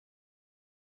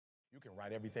You can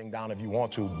write everything down if you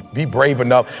want to. Be brave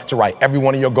enough to write every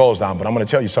one of your goals down. But I'm going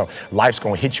to tell you something. Life's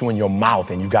going to hit you in your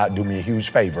mouth, and you got to do me a huge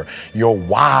favor. Your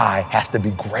why has to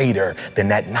be greater than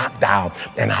that knockdown.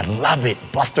 And I love it.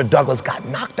 Buster Douglas got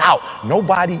knocked out.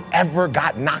 Nobody ever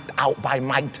got knocked out by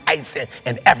Mike Tyson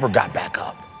and ever got back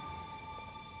up.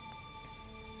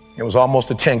 It was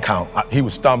almost a 10 count. He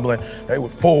was stumbling. They were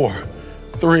 4,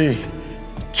 3,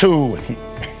 2,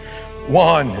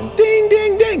 1, and ding,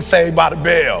 ding, ding, saved by the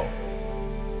bell.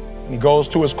 He goes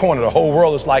to his corner. The whole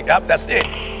world is like, yep, that's it.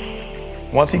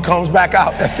 Once he comes back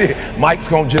out, that's it. Mike's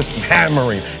going to just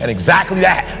hammer him. And exactly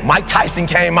that. Mike Tyson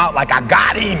came out like, I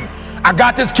got him. I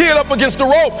got this kid up against the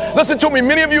rope. Listen to me,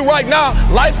 many of you right now,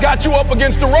 life's got you up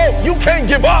against the rope. You can't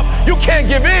give up. You can't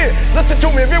give in. Listen to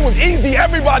me, if it was easy,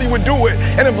 everybody would do it.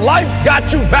 And if life's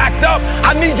got you backed up,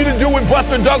 I need you to do what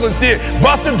Buster Douglas did.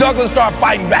 Buster Douglas started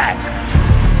fighting back.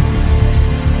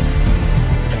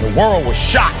 The world was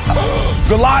shocked.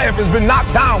 Goliath has been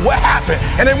knocked down. What happened?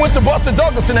 And they went to Buster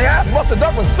Douglas and they asked Buster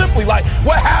Douglas simply like,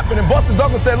 what happened? And Buster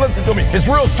Douglas said, listen to me, it's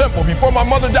real simple. Before my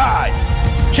mother died,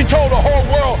 she told the whole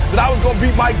world that I was going to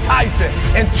beat Mike Tyson.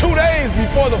 And 2 days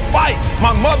before the fight,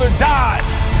 my mother died.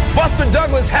 Buster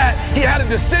Douglas had a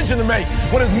decision to make.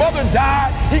 When his mother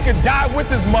died, he could die with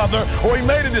his mother, or he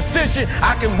made a decision,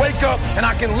 I can wake up and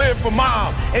I can live for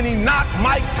mom. And he knocked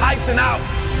Mike Tyson out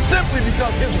simply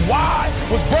because his why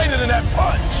was greater than that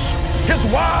punch. His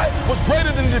why was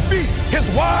greater than defeat. His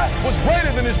why was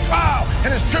greater than his trial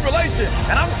and his tribulation.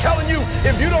 And I'm telling you,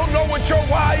 if you don't know what your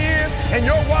why is and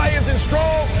your why isn't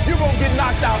strong, you're going to get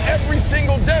knocked out every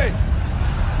single day.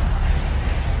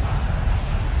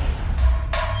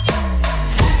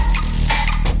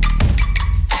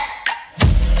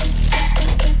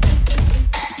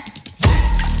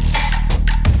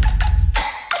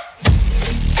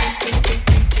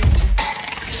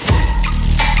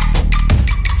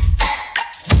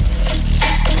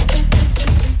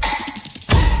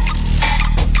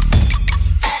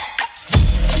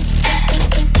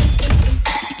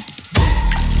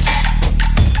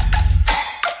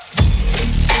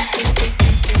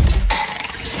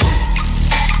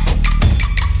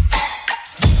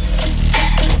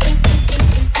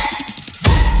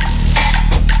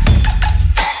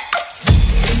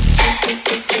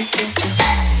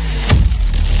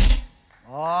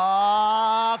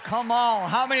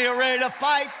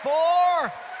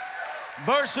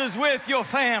 Versus with your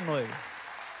family.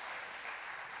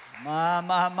 My.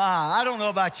 I don't know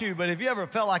about you, but have you ever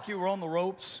felt like you were on the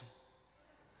ropes?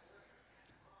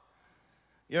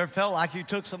 You ever felt like you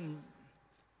took some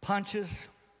punches?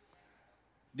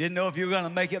 Didn't know if you were going to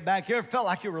make it back? You ever felt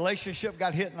like your relationship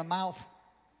got hit in the mouth?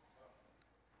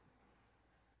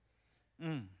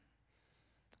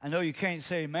 I know you can't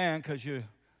say amen because you're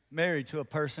married to a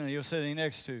person that you're sitting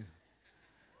next to.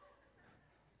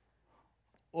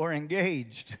 Or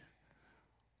engaged,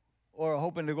 or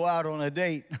hoping to go out on a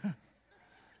date.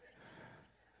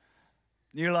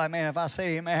 You're like, man, if I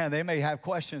say amen, they may have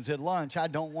questions at lunch I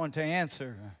don't want to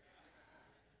answer.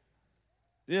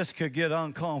 This could get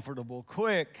uncomfortable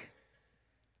quick.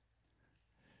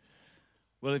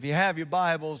 Well, if you have your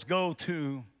Bibles, go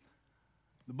to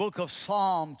the book of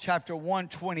Psalm, chapter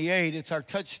 128. It's our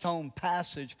touchstone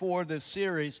passage for this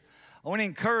series. I want to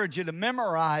encourage you to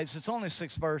memorize. It's only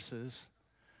 6 verses.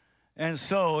 And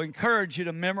so, encourage you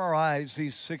to memorize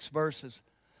these 6 verses.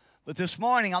 But this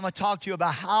morning, I'm going to talk to you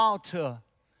about how to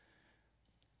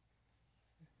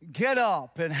get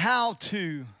up and how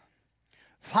to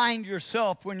find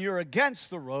yourself when you're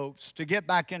against the ropes to get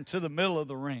back into the middle of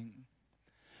the ring.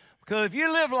 Because if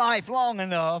you live life long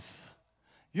enough,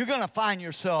 you're going to find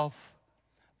yourself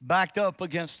backed up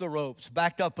against the ropes,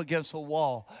 backed up against a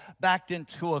wall, backed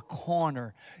into a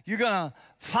corner. You're going to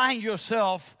find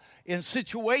yourself in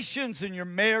situations in your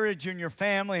marriage, in your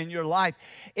family, in your life,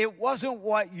 it wasn't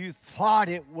what you thought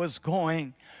it was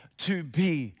going to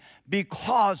be.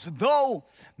 Because though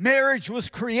marriage was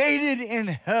created in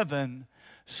heaven,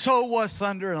 so was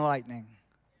thunder and lightning.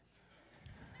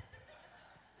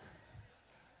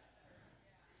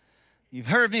 You've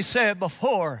heard me say it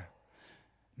before.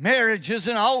 Marriage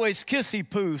isn't always kissy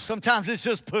poo. Sometimes it's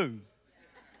just poo.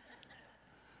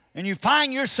 And you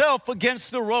find yourself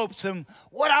against the ropes. And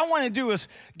what I want to do is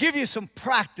give you some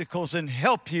practicals and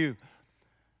help you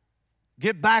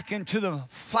get back into the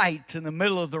fight in the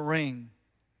middle of the ring.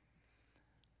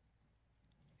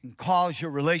 And cause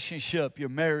your relationship, your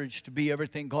marriage to be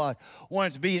everything God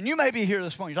wanted it to be. And you may be here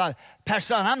this morning. You're like,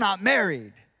 Pastor Don, I'm not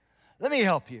married. Let me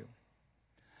help you.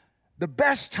 The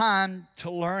best time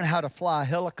to learn how to fly a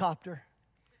helicopter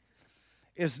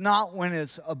is not when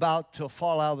it's about to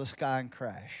fall out of the sky and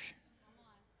crash.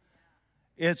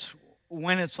 It's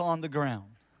when it's on the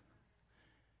ground.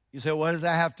 You say, what does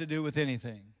that have to do with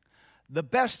anything? The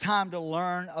best time to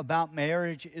learn about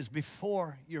marriage is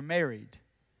before you're married,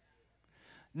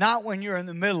 not when you're in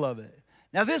the middle of it.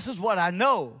 Now, this is what I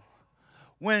know.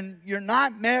 When you're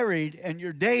not married and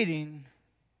you're dating,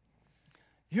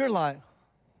 you're like,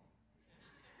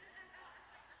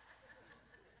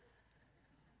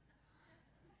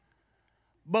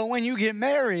 but when you get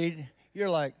married, you're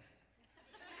like,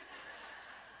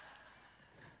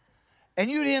 and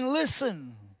you didn't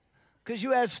listen because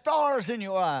you had stars in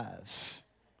your eyes.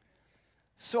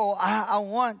 So I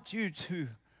want you to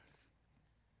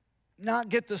not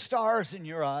get the stars in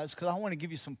your eyes, because I want to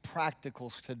give you some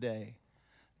practicals today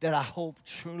that I hope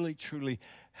truly, truly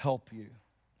help you.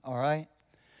 All right?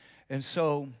 And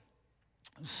so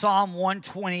Psalm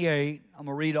 128, I'm going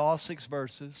to read all 6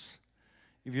 verses.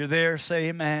 If you're there, say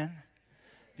amen.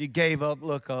 If you gave up,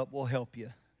 look up. We'll help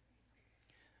you.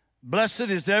 Blessed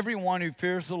is everyone who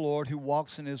fears the Lord, who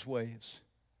walks in his ways.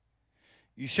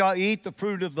 You shall eat the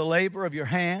fruit of the labor of your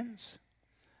hands.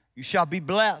 You shall be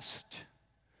blessed,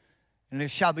 and it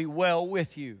shall be well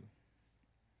with you.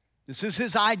 This is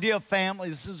his idea of family.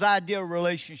 This is his idea of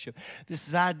relationship. This is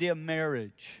his idea of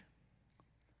marriage.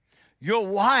 Your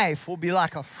wife will be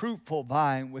like a fruitful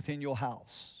vine within your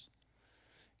house.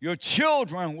 Your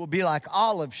children will be like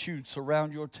olive shoots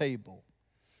around your table.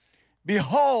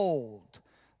 Behold,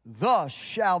 thus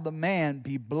shall the man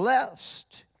be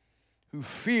blessed who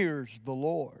fears the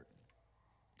Lord.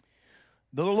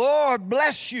 The Lord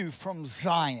bless you from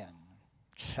Zion.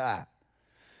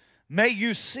 May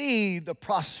you see the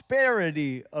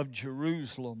prosperity of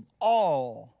Jerusalem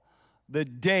all the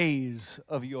days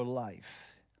of your life.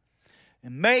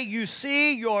 And may you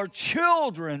see your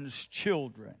children's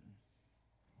children.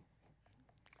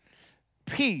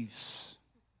 Peace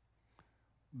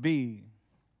be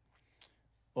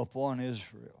upon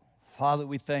Israel. Father,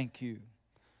 we thank you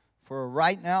for a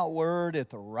right now word at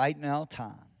the right now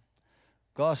time.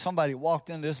 God, somebody walked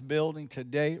in this building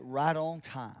today right on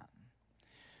time,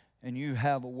 and you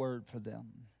have a word for them.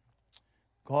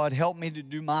 God, help me to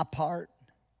do my part,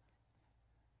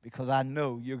 because I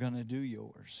know you're going to do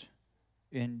yours.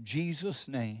 In Jesus'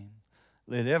 name,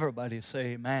 let everybody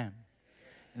say amen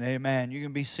and amen. You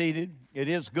can be seated. It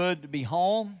is good to be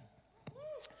home.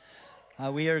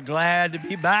 We are glad to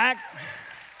be back.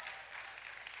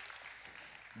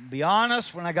 To be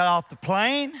honest, when I got off the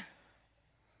plane,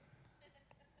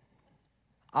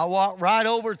 I walked right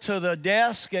over to the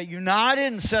desk at United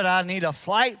and said, I need a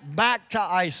flight back to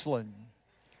Iceland.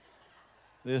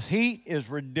 This heat is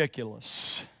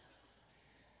ridiculous.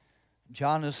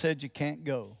 John has said you can't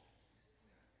go.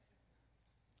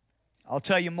 I'll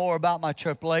tell you more about my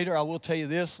trip later. I will tell you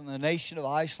this, in the nation of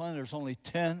Iceland, there's only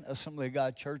 10 Assembly of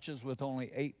God churches with only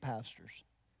 8 pastors.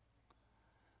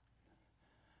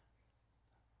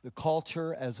 The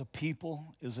culture as a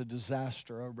people is a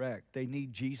disaster, a wreck. They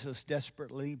need Jesus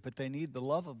desperately, but they need the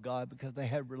love of God because they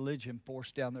had religion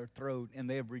forced down their throat and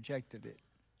they have rejected it.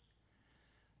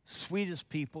 Sweetest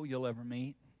people you'll ever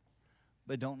meet,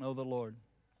 but don't know the Lord.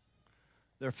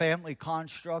 Their family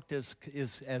construct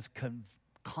is as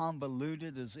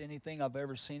convoluted as anything I've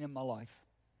ever seen in my life.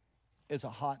 It's a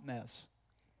hot mess.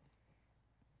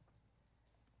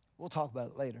 We'll talk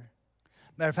about it later.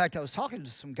 Matter of fact, I was talking to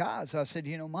some guys. I said,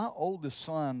 you know, my oldest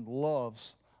son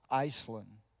loves Iceland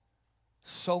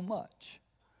so much.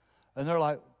 And they're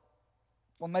like,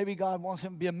 well, maybe God wants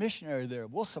him to be a missionary there.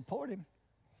 We'll support him.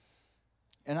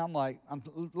 And I'm like, I'm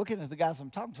looking at the guys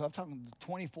I'm talking to. I'm talking to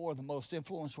 24 of the most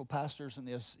influential pastors in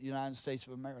the United States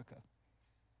of America.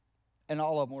 And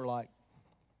all of them were like,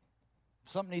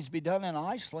 something needs to be done in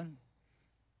Iceland.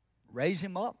 Raise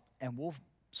him up, and we'll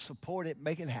support it,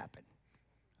 make it happen.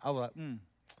 I was like,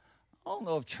 I don't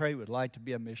know if Trey would like to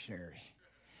be a missionary.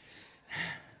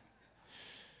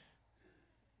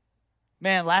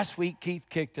 Man, last week Keith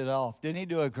kicked it off. Didn't he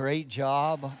do a great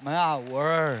job? My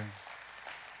word.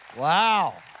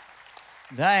 Wow.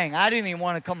 Dang, I didn't even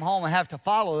want to come home and have to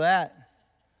follow that.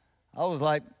 I was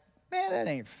like, man, that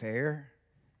ain't fair.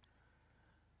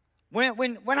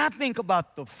 When I think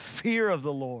about the fear of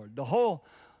the Lord, the whole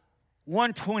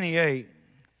 128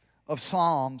 of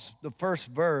Psalms, the first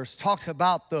verse, talks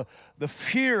about the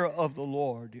fear of the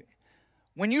Lord.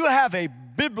 When you have a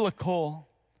biblical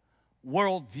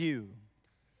worldview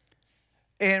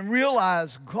and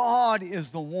realize God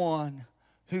is the one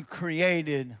who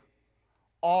created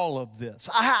all of this.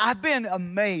 I've been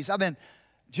amazed. I've been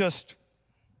just,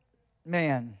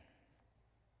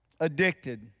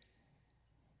 addicted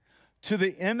to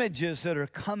the images that are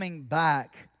coming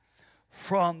back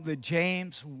from the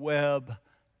James Webb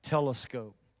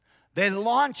telescope. They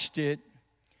launched it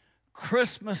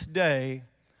Christmas Day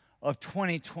of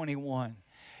 2021.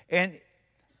 And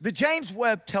the James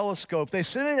Webb Telescope, they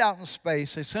sent it out in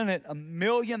space. They sent it 1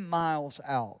 million miles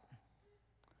out.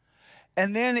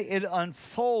 And then it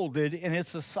unfolded, and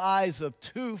it's the size of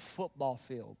 2 football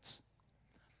fields.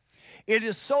 It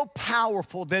is so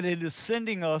powerful that it is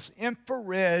sending us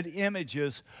infrared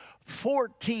images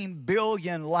 14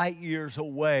 billion light years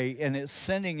away, and it's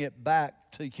sending it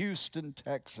back to Houston,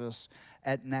 Texas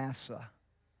at NASA.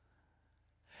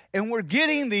 And we're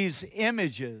getting these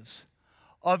images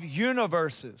of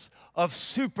universes, of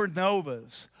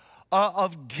supernovas,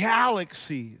 of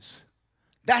galaxies.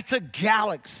 That's a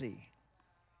galaxy.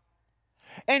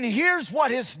 And here's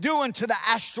what it's doing to the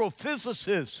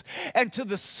astrophysicists and to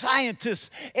the scientists.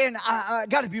 And I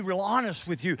got to be real honest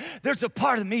with you. There's a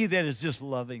part of me that is just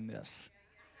loving this.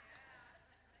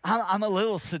 I'm a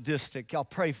little sadistic. Y'all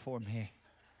pray for me.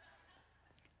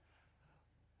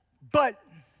 But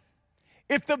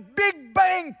if the Big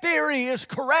Bang Theory is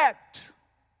correct,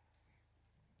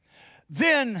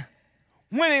 then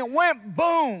when it went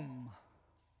boom,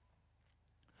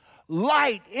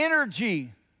 light,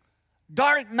 energy,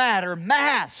 dark matter,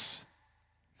 mass,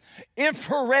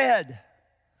 infrared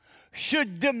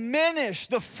should diminish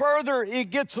the further it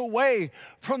gets away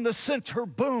from the center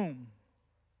boom.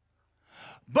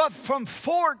 But from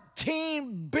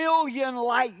 14 billion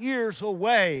light years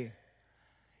away,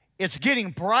 it's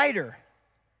getting brighter.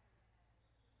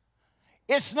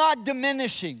 It's not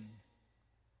diminishing.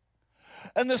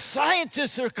 And the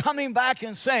scientists are coming back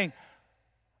and saying,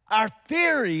 our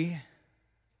theory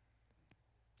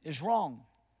is wrong.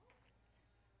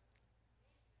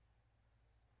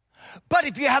 But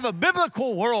if you have a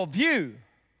biblical worldview,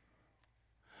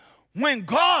 when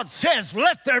God says,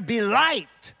 let there be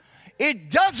light, it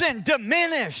doesn't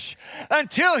diminish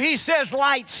until he says,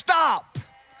 light, stop.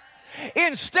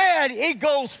 Instead, it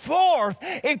goes forth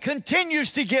and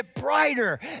continues to get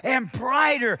brighter and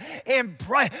brighter and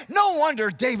brighter. No wonder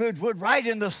David would write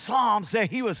in the Psalms that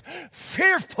he was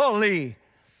fearfully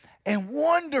and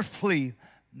wonderfully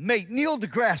made. Neil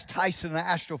deGrasse Tyson, an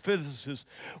astrophysicist,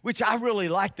 which I really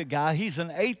like the guy. He's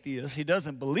an atheist. He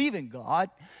doesn't believe in God,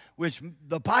 which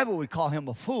the Bible would call him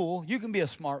a fool. You can be a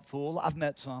smart fool. I've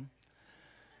met some.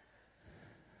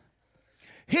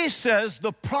 He says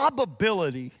the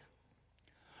probability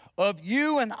of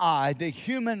you and I, the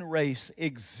human race,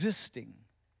 existing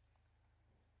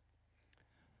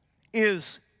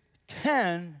is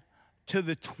 10 to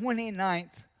the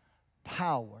 29th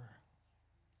power.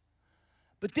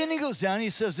 But then he goes down and he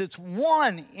says it's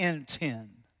 1 in 10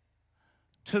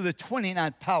 to the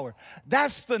 29th power.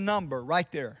 That's the number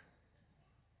right there.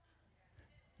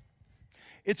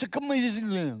 It's a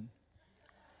comedian.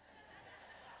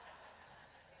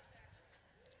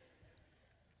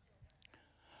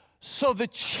 So the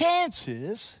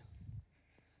chances,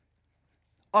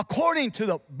 according to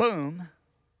the boom,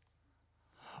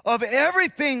 of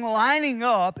everything lining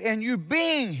up and you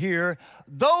being here,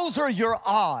 those are your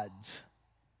odds.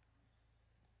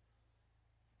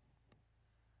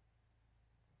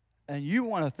 And you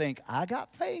want to think, I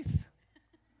got faith?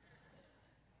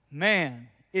 Man,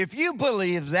 if you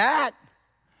believe that,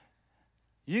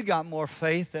 you got more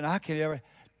faith than I could ever.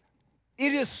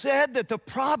 It is said that the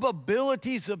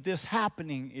probabilities of this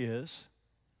happening is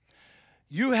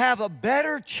you have a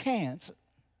better chance,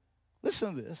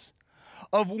 listen to this,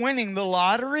 of winning the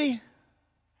lottery,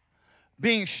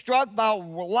 being struck by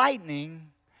lightning,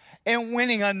 and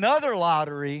winning another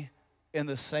lottery in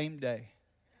the same day.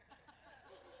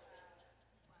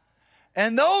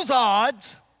 And those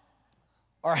odds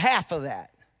are half of that.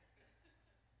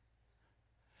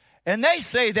 And they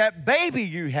say that baby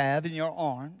you have in your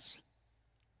arms,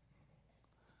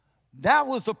 that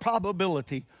was the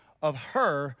probability of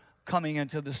her coming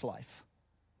into this life.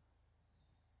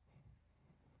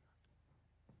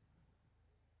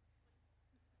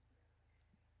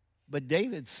 But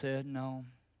David said, no,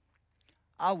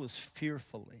 I was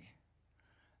fearfully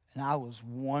and I was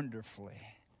wonderfully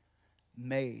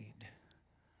made.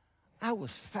 I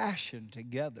was fashioned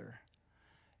together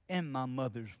in my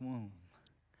mother's womb.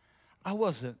 I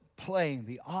wasn't playing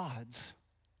the odds.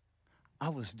 I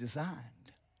was designed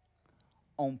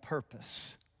on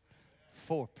purpose,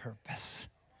 for purpose.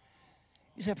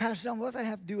 You say, Pastor John, what does that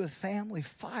have to do with family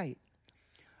fight?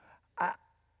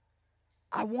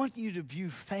 I want you to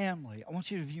view family, I want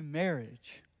you to view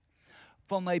marriage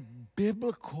from a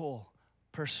biblical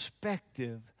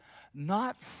perspective,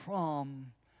 not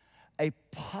from a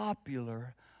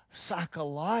popular,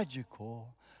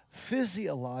 psychological,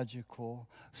 physiological,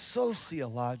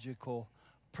 sociological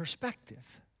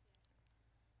perspective.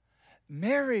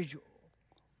 marriage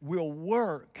will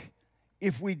work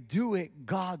if we do it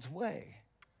God's way.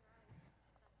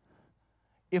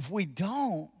 If we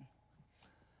don't,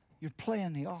 you're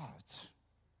playing the odds.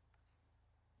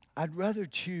 I'd rather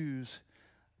choose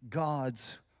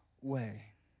God's way.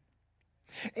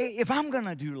 If I'm going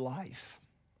to do life,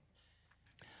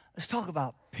 let's talk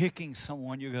about picking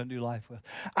someone you're going to do life with.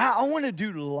 I want to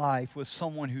do life with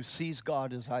someone who sees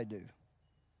God as I do.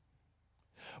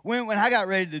 When I got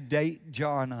ready to date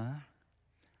Jonna,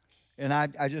 and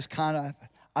I just I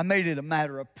made it a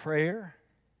matter of prayer.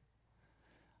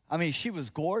 I mean, she was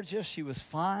gorgeous, she was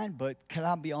fine, but can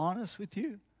I be honest with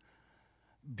you?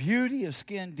 Beauty is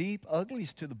skin deep, ugly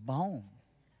is to the bone.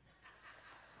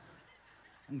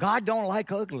 And God don't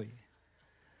like ugly.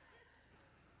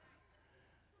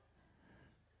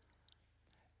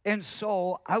 And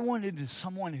so I wanted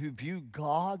someone who viewed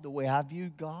God the way I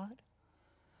viewed God.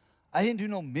 I didn't do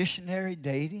no missionary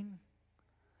dating.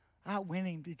 I went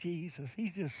him to Jesus.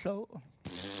 He's just so...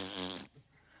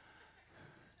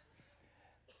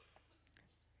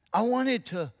 I wanted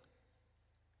to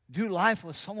do life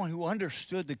with someone who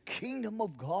understood the kingdom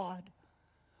of God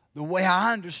the way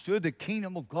I understood the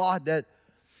kingdom of God, that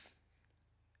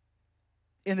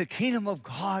in the kingdom of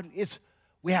God,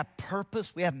 we have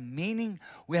purpose, we have meaning,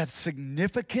 we have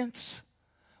significance.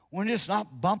 We're just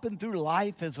not bumping through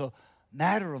life as a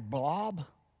matter of blob.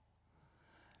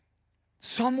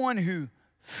 Someone who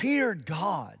feared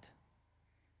God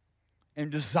and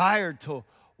desired to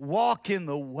walk in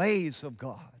the ways of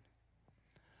God.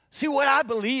 See, what I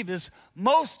believe is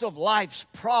most of life's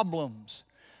problems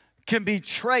can be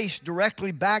traced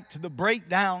directly back to the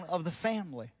breakdown of the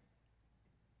family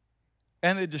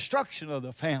and the destruction of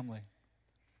the family.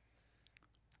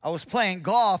 I was playing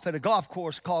golf at a golf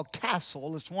course called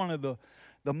Castle. It's one of the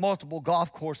multiple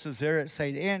golf courses there at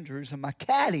St. Andrews. And my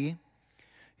caddy,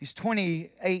 he's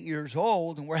 28 years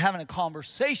old, and we're having a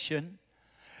conversation.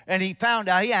 And he found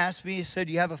out, he asked me, he said,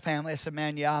 "Do you have a family?" I said,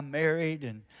 "Man, yeah, I'm married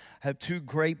and have 2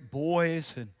 great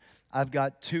boys, and I've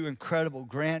got 2 incredible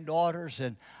granddaughters,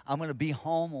 and I'm going to be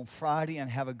home on Friday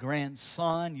and have a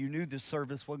grandson." You knew the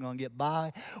service wasn't going to get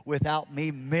by without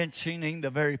me mentioning the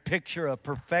very picture of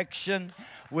perfection,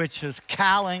 which is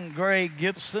Callan Gray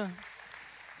Gibson.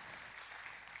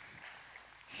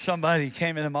 Somebody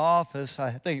came into my office,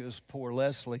 I think it was poor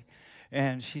Leslie,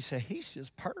 and she said, "He's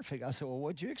just perfect." I said, "Well,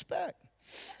 what'd you expect?"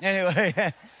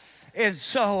 Anyway, and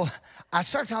so I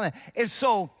started telling him, and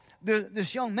so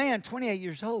this young man, 28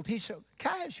 years old, he said,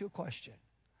 "Can I ask you a question?"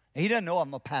 And he doesn't know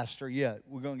I'm a pastor yet.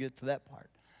 We're going to get to that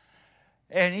part.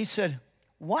 And he said,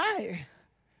 why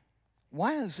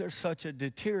is there such a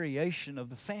deterioration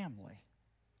of the family?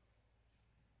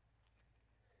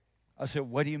 I said,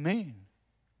 "What do you mean?"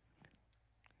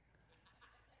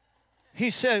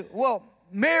 He said, "Well,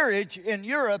 marriage in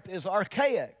Europe is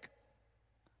archaic.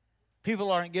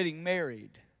 People aren't getting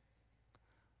married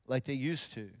like they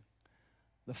used to.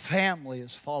 The family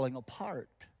is falling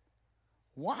apart.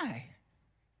 Why?"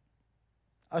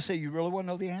 I said, "You really want to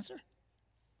know the answer?"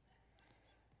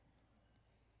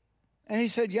 And he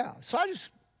said, "Yeah." So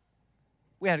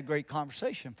we had a great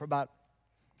conversation for about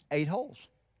 8 holes.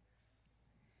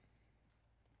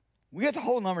 We get to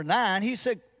hole number 9. He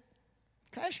said,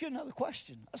 "Can I ask you another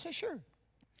question?" I said, "Sure."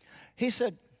 He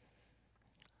said,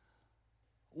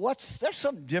 there's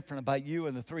something different about you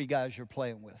and the 3 guys you're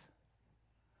playing with."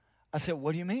 I said,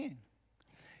 "What do you mean?"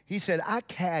 He said, "I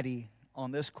caddy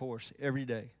on this course every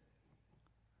day,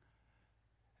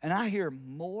 and I hear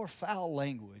more foul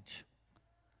language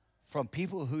from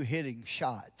people who hitting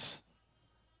shots.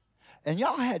 And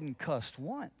y'all hadn't cussed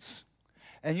once.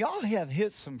 And y'all have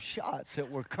hit some shots that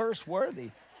were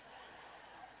curse-worthy.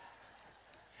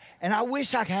 And I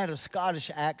wish I had a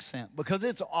Scottish accent because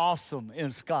it's awesome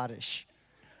in Scottish."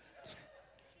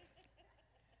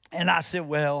 And I said,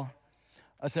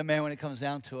 "Man, when it comes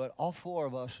down to it, all 4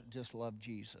 of us just love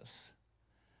Jesus.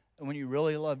 And when you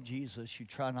really love Jesus, you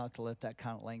try not to let that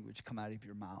kind of language come out of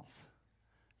your mouth.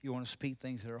 You want to speak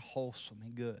things that are wholesome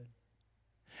and good."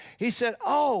 He said,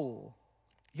 "Oh,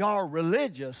 y'all are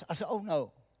religious." I said, "Oh,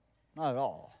 no, not at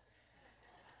all."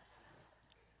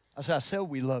 I said,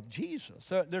 "We love Jesus."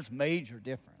 There's major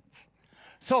difference.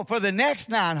 So for the next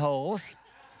 9 holes,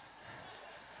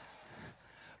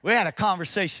 we had a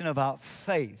conversation about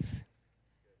faith.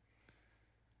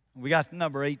 We got to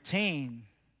number 18.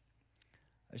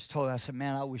 I just told her, I said,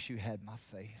 "Man, I wish you had my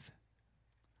faith."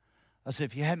 I said,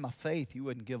 "If you had my faith, you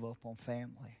wouldn't give up on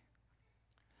family.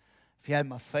 If you had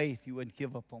my faith, you wouldn't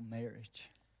give up on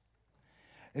marriage.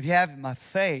 If you had my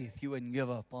faith, you wouldn't give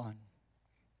up on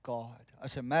God." I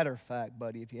said, "Matter of fact,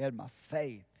 buddy, if you had my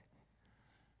faith,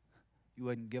 you you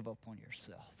wouldn't give up on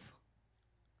yourself.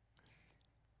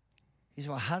 He said,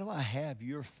 well, how do I have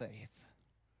your faith?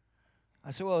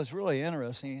 I said, well, it's really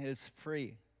interesting. It's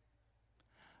free.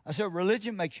 I said,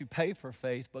 religion makes you pay for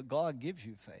faith, but God gives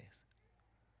you faith.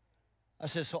 I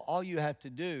said, so all you have to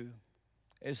do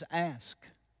is ask.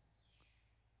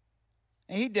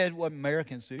 And he did what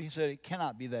Americans do. He said, it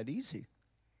cannot be that easy.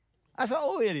 I said,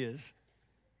 oh, it is.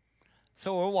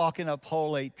 So we're walking up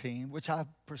hole 18, which I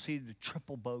proceeded to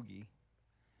triple bogey.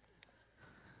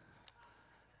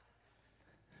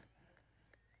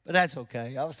 But that's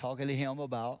okay. I was talking to him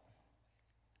about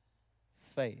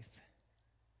faith.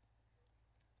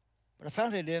 But I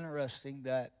found it interesting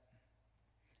that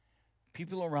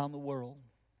people around the world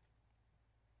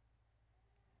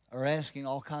are asking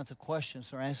all kinds of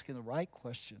questions. They're asking the right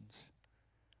questions.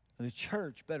 And the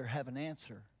church better have an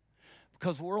answer.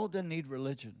 Because the world doesn't need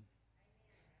religion.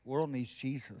 The world needs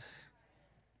Jesus.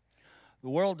 The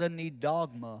world doesn't need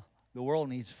dogma. The world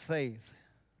needs faith.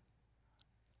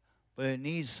 But it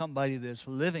needs somebody that's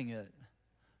living it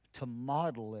to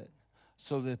model it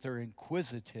so that they're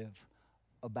inquisitive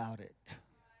about it.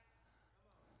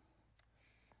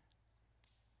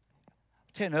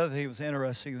 I'll tell you another thing that was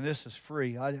interesting, and this is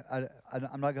free.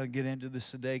 I'm not going to get into this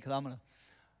today because I'm going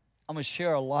to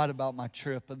share a lot about my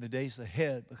trip in the days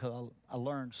ahead because I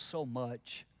learned so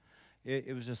much.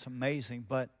 It was just amazing.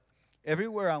 But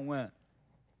everywhere I went,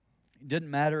 it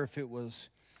didn't matter if it was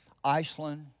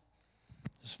Iceland,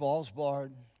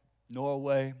 Svalbard,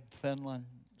 Norway, Finland,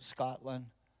 Scotland.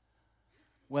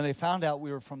 When they found out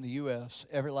we were from the U.S.,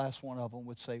 every last one of them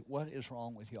would say, what is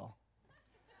wrong with y'all?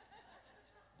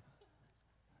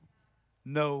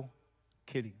 No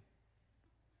kidding.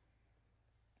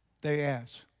 They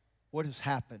asked, what has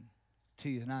happened to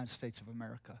the United States of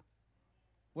America?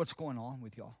 What's going on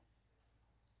with y'all?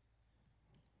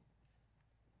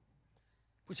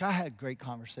 Which I had great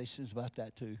conversations about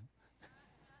that too.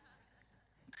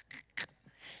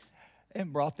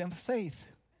 And brought them faith,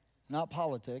 not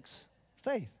politics,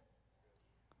 faith.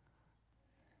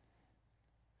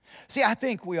 See, I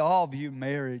think we all view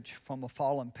marriage from a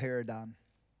fallen paradigm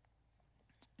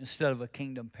instead of a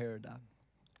kingdom paradigm.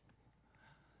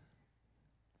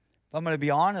 If I'm going to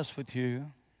be honest with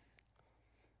you,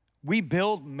 we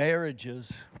build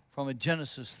marriages from a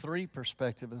Genesis 3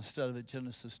 perspective instead of a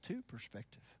Genesis 2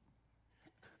 perspective.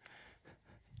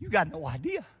 You got no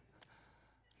idea.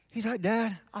 He's like,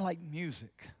 Dad, I like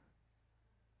music.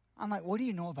 I'm like, what do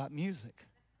you know about music?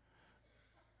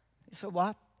 He said, well,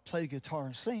 I play the guitar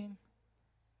and sing.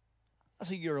 I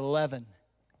said, you're 11.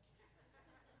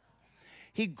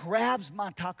 He grabs my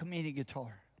Takamine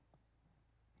guitar,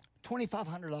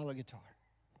 $2,500 guitar,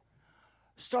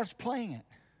 starts playing it,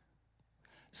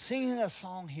 singing a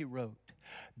song he wrote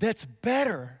that's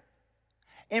better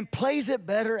and plays it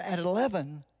better at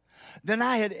 11 than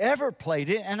I had ever played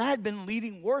it, and I had been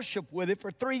leading worship with it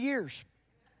for 3 years.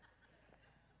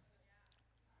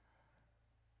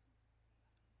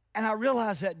 And I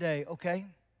realized that day, okay,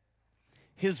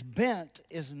 his bent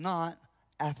is not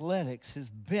athletics. His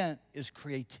bent is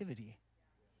creativity.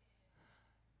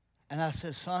 And I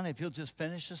said, son, if you'll just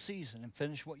finish the season and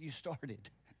finish what you started.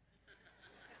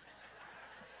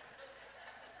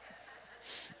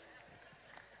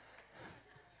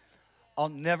 I'll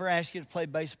never ask you to play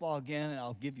baseball again, and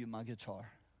I'll give you my guitar.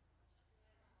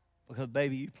 Because,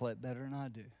 baby, you play it better than I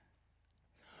do.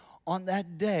 On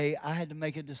that day, I had to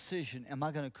make a decision. Am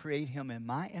I going to create him in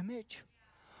my image?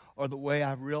 Or the way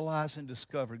I realized and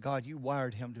discovered, God, you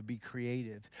wired him to be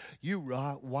creative. You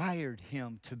wired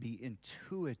him to be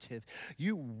intuitive.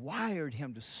 You wired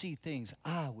him to see things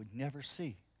I would never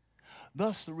see.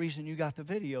 Thus, the reason you got the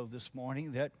video this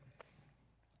morning that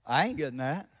I ain't getting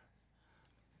that.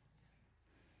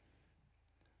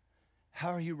 How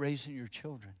are you raising your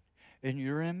children? In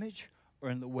your image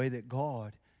or in the way that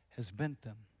God has bent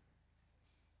them?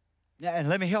 Yeah, and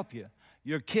let me help you.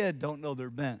 Your kid don't know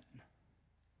they're bent.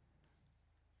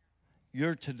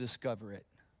 You're to discover it.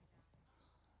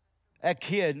 That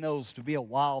kid knows to be a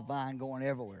wild vine going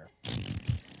everywhere.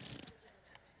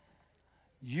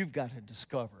 You've got to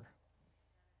discover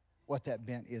what that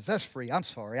bent is. That's free. I'm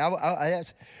sorry. I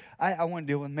want to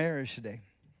deal with marriage today.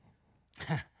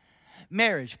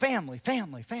 Marriage, family.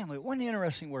 What an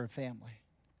interesting word, family.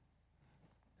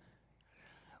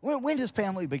 When does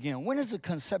family begin? When does the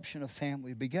conception of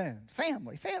family begin?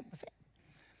 Family.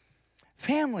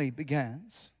 Family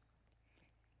begins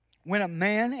when a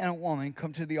man and a woman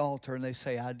come to the altar and they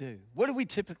say, I do. What do we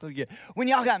typically get? When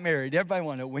y'all got married, everybody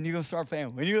want to know, when you going to start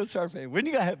family? When you going to start family? When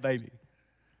you going to have a baby?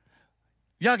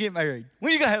 Y'all get married.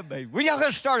 When you going to have a baby? When y'all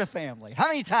going to start a family? How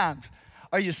many times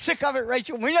Are you sick of it,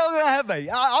 Rachel? When y'all going to have a baby?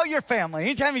 All your family,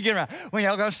 anytime you get around. When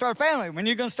y'all going to start a family? When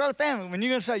you going to start a family? When you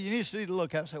going to say, you need to see the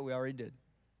look. I said, we already did.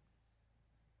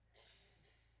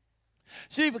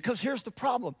 See, because here's the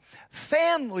problem.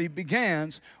 Family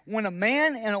begins when a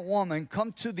man and a woman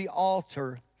come to the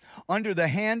altar under the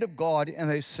hand of God and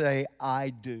they say, I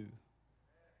do.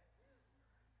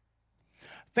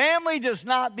 Family does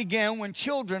not begin when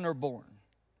children are born.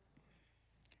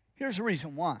 Here's the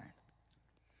reason why.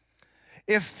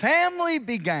 If family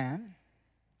began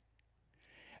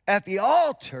at the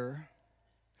altar,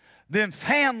 then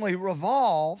family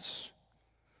revolves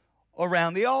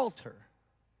around the altar.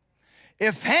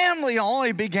 If family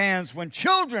only begins when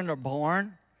children are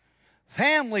born,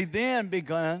 family then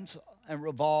begins and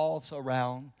revolves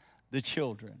around the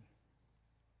children.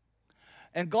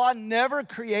 And God never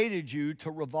created you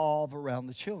to revolve around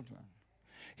the children.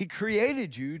 He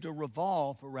created you to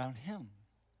revolve around Him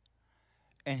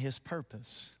and His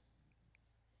purpose.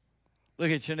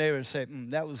 Look at your neighbor and say,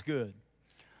 that was good.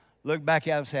 Look back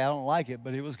at him and say, I don't like it,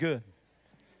 but it was good.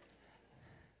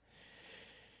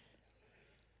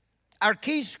 Our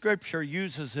key scripture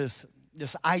uses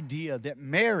this idea that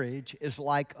marriage is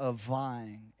like a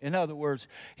vine. In other words,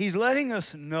 he's letting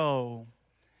us know,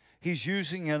 he's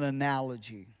using an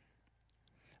analogy.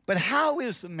 But how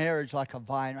is the marriage like a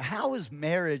vine? Or how is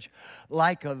marriage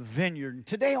like a vineyard? And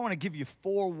today I want to give you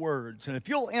 4 words. And if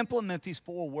you'll implement these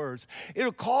 4 words,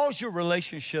 it'll cause your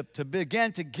relationship to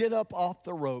begin to get up off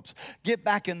the ropes, get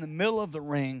back in the middle of the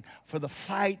ring for the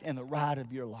fight and the ride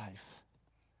of your life.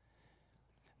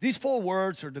 These 4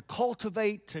 words are to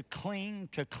cultivate, to cling,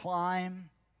 to climb,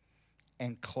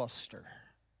 and cluster.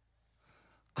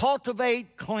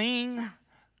 Cultivate, cling,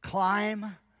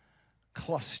 climb,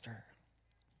 cluster.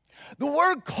 The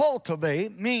word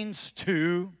cultivate means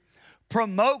to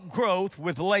promote growth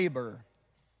with labor,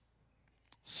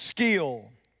 skill,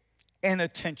 and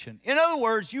attention. In other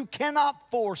words, you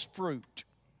cannot force fruit.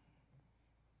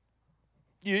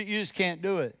 You just can't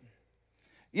do it.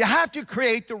 You have to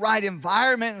create the right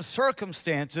environment and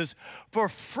circumstances for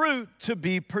fruit to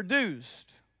be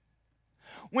produced.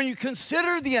 When you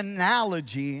consider the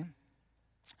analogy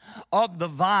of the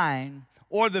vine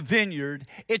or the vineyard,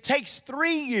 it takes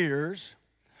 3 years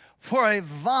for a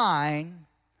vine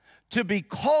to be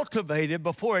cultivated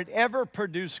before it ever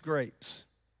produced grapes.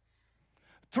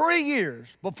 3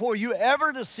 years before you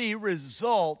ever to see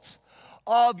results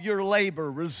of your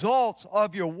labor, results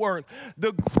of your work,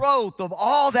 the growth of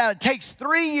all that. It takes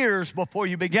 3 years before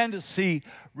you begin to see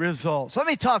results. Let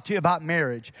me talk to you about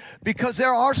marriage, because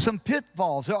there are some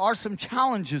pitfalls, there are some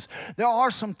challenges, there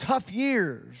are some tough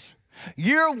years.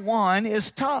 Year 1 is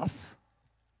tough.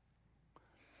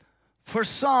 For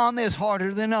some, it's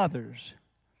harder than others.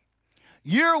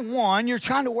 Year 1, you're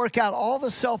trying to work out all the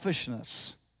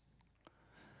selfishness.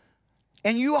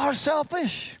 And you are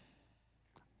selfish.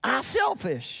 I'm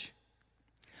selfish.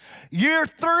 Year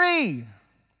 3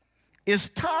 is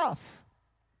tough.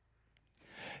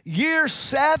 Year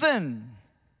 7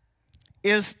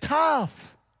 is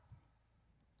tough.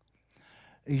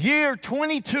 Year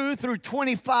 22 through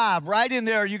 25, right in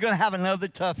there, you're going to have another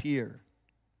tough year.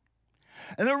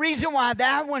 And the reason why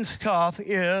that one's tough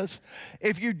is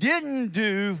if you didn't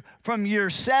do from year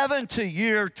 7 to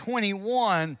year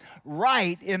 21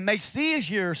 right, it makes these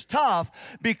years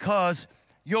tough because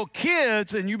your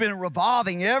kids, and you've been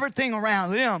revolving everything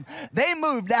around them, they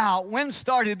moved out, went and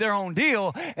started their own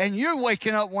deal, and you're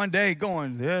waking up one day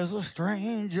going, there's a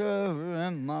stranger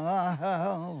in my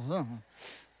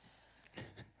house.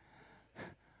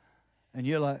 And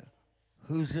you're like,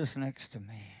 who's this next to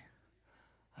me?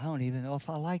 I don't even know if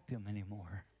I like them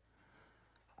anymore.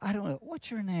 I don't know.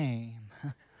 What's your name?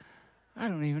 I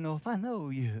don't even know if I know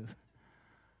you.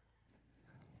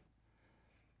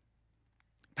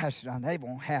 Pastor John, that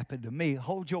won't happen to me.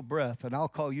 Hold your breath, and I'll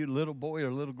call you little boy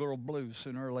or little girl blue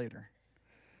sooner or later.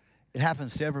 It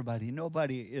happens to everybody.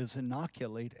 Nobody is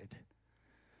inoculated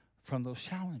from those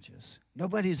challenges.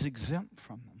 Nobody's exempt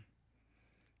from them.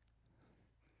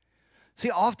 See,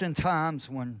 oftentimes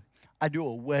when I do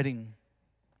a wedding,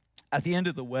 at the end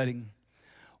of the wedding,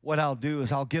 what I'll do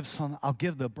is I'll give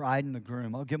the bride and the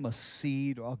groom, I'll give them a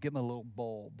seed or I'll give them a little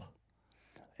bulb.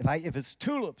 If it's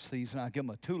tulip season, I'll give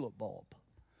them a tulip bulb.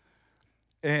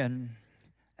 And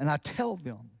I tell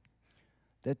them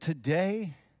that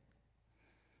today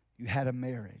you had a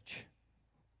marriage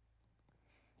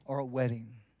or a wedding.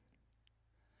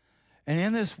 And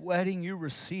in this wedding, you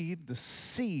received the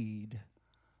seed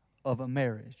of a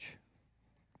marriage.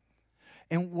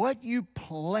 And what you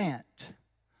plant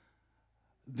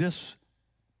this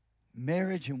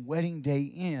marriage and wedding day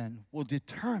in will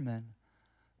determine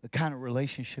the kind of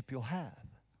relationship you'll have.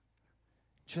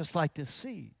 just like this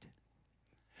seed.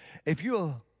 If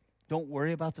you don't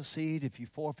worry about the seed, if you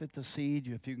forfeit the seed,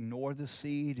 if you ignore the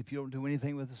seed, if you don't do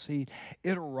anything with the seed,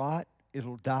 it'll rot,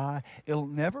 it'll die, it'll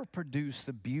never produce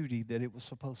the beauty that it was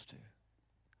supposed to.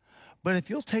 But if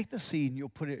you'll take the seed and you'll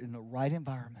put it in the right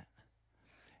environment,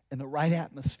 in the right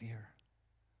atmosphere,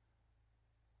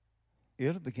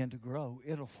 it'll begin to grow.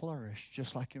 It'll flourish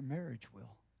just like your marriage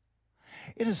will.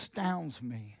 It astounds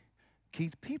me,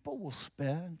 Keith, people will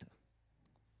spend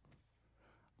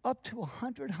up to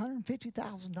 $100,000,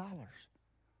 $150,000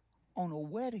 on a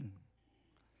wedding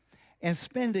and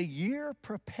spend a year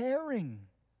preparing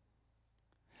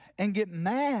and get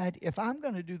mad if I'm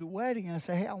going to do the wedding and I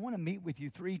say, hey, I want to meet with you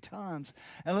 3 times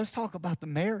and let's talk about the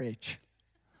marriage.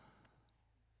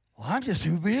 Well, I'm just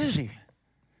too busy.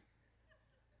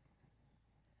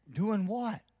 Doing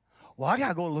what? Well, I got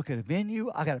to go look at a venue.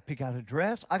 I got to pick out a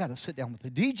dress. I got to sit down with the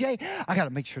DJ. I got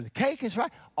to make sure the cake is right.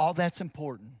 All that's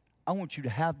important. I want you to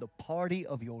have the party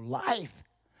of your life.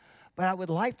 But I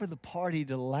would like for the party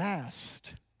to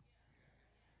last.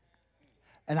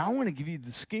 And I want to give you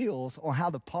the skills on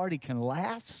how the party can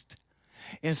last.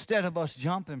 Instead of us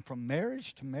jumping from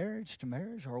marriage to marriage to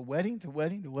marriage or wedding to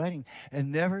wedding to wedding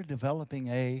and never developing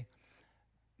a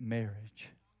marriage.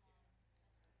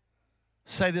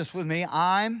 Say this with me.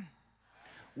 I'm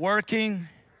working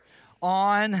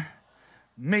on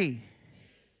me.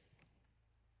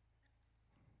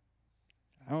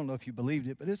 I don't know if you believed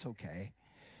it, but it's okay.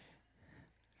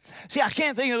 See, I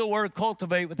can't think of the word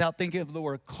cultivate without thinking of the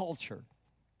word culture.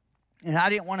 And I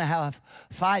didn't want to have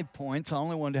 5 points. I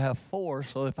only wanted to have 4.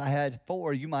 So if I had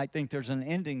 4, you might think there's an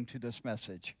ending to this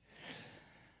message.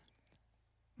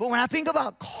 But when I think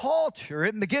about culture,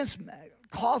 it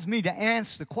calls me to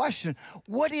answer the question,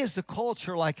 what is the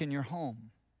culture like in your home?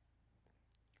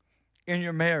 In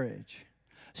your marriage?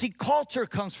 See, culture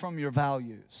comes from your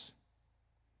values.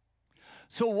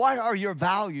 So what are your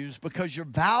values? Because your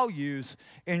values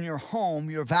in your home,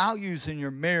 your values in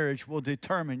your marriage will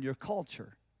determine your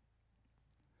culture.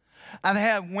 I've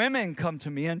had women come to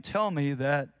me and tell me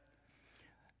that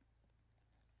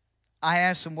I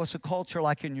asked them, what's the culture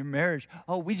like in your marriage?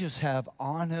 Oh, we have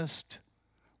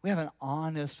an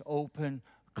honest, open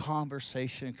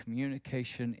conversation,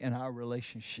 communication in our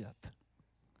relationship.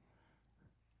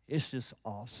 It's just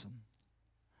awesome.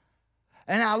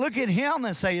 And I look at him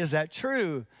and say, is that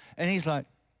true? And he's like,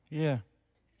 yeah.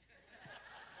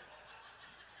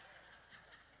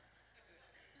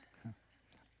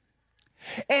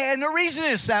 And the reason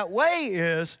it's that way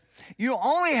is you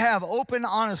only have open,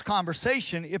 honest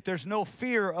conversation if there's no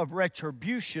fear of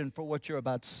retribution for what you're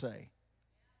about to say.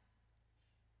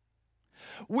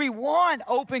 We want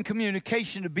open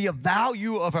communication to be a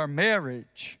value of our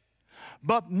marriage.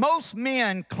 But most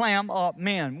men clam up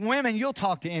men. Women, you'll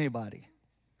talk to anybody.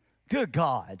 Good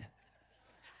God.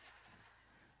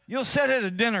 You'll sit at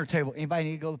a dinner table. Anybody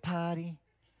need to go to the potty?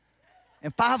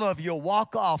 And 5 of you will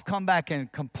walk off, come back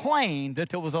and complain that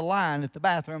there was a line at the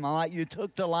bathroom. I'm like, you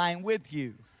took the line with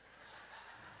you.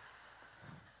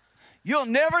 You're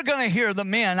never going to hear the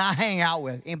men I hang out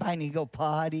with. Anybody need to go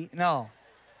potty? No.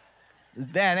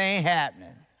 That ain't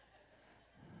happening.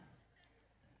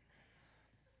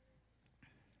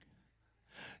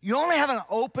 You only have an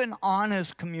open,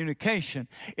 honest communication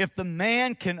if the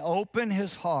man can open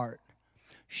his heart,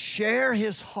 share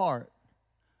his heart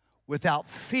without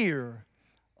fear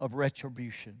of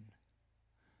retribution.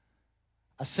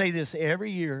 I say this every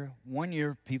year. 1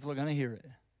 year, people are going to hear it.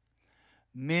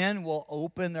 Men will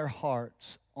open their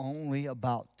hearts only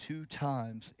about 2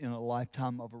 times in a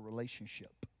lifetime of a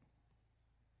relationship.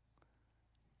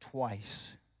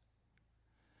 Twice.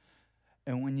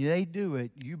 And when they do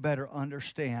it, you better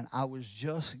understand, I was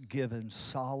just given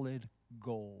solid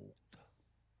gold.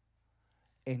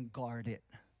 And guard it.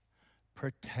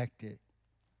 Protect it.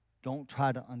 Don't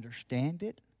try to understand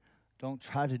it. Don't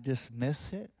try to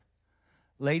dismiss it.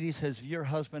 Ladies, has your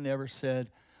husband ever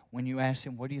said, when you asked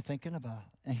him, what are you thinking about?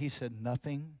 And he said,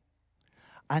 nothing.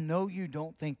 I know you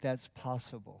don't think that's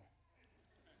possible.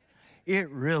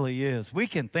 It really is. We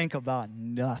can think about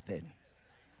nothing.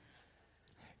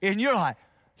 And you're like,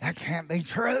 that can't be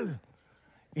true.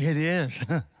 It is.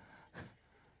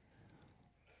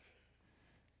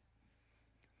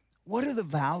 What are the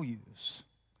values?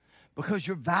 Because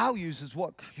your values is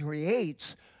what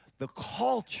creates the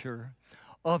culture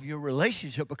of your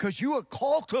relationship, because you are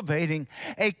cultivating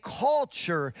a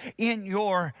culture in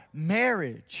your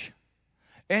marriage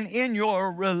and in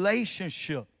your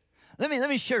relationship. Let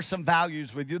me share some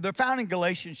values with you. They're found in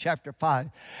Galatians chapter 5.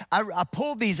 I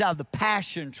pulled these out of the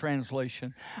Passion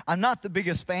Translation. I'm not the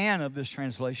biggest fan of this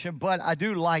translation, but I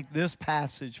do like this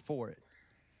passage for it.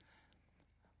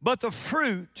 But the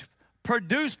fruit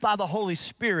produced by the Holy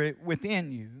Spirit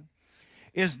within you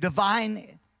is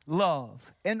divine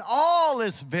love in all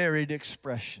its varied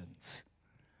expressions.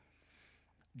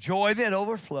 Joy that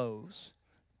overflows,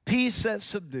 peace that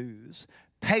subdues,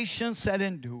 patience that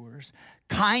endures,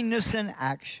 kindness in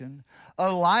action,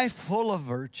 a life full of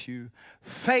virtue,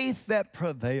 faith that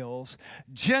prevails,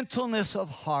 gentleness of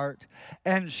heart,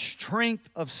 and strength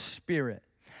of spirit.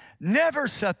 Never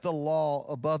set the law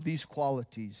above these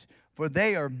qualities, for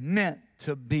they are meant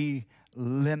to be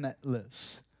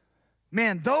limitless.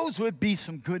 Man, those would be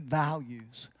some good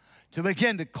values to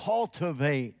begin to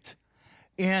cultivate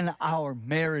in our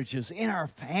marriages, in our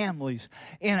families,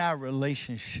 in our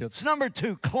relationships. Number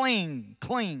 2, cling.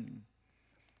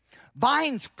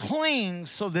 Vines cling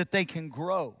so that they can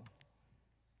grow.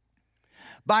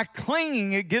 By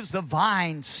clinging, it gives the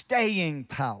vine staying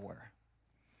power.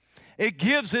 It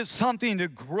gives it something to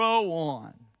grow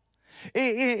on.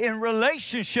 In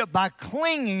relationship, by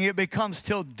clinging, it becomes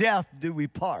till death do we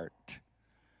part.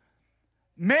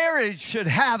 Marriage should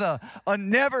have a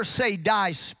never say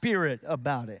die spirit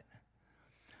about it.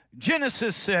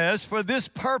 Genesis says, for this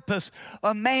purpose,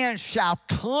 a man shall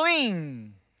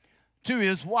cling to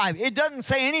his wife. It doesn't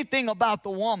say anything about the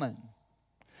woman,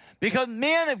 because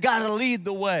men have got to lead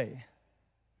the way.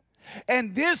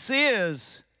 And this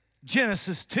is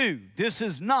Genesis 2. This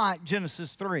is not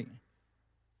Genesis 3.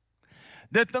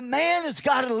 That the man has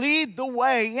got to lead the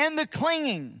way in the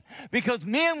clinging, because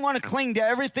men want to cling to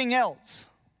everything else.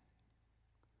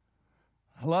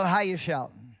 I love how you're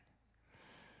shouting.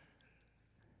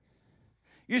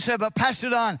 You said, but Pastor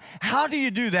Don, how do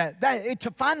you do that?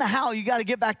 To find the how, you got to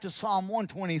get back to Psalm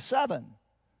 127.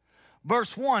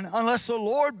 Verse 1, unless the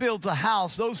Lord builds a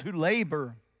house, those who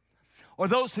labor, or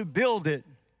those who build it,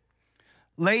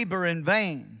 labor in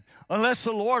vain. Unless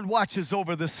the Lord watches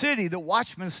over the city, the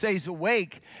watchman stays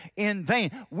awake in vain.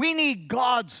 We need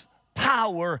God's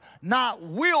power, not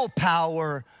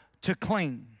willpower, to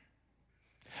cling.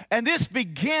 And this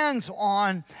begins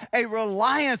on a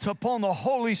reliance upon the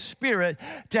Holy Spirit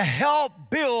to help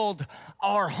build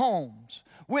our homes.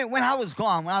 When I was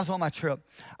gone, when I was on my trip,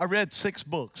 I read 6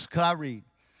 books, because I read.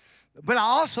 But I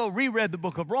also reread the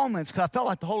book of Romans, because I felt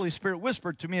like the Holy Spirit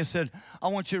whispered to me and said, I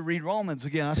want you to read Romans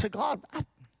again. I said, God,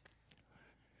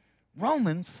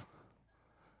 Romans?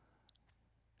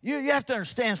 You have to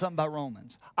understand something about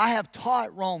Romans. I have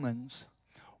taught Romans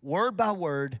word by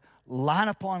word, line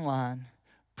upon line,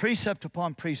 precept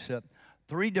upon precept,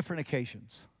 3 different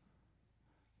occasions.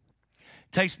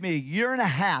 It takes me 1.5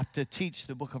 years to teach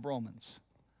the book of Romans.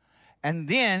 And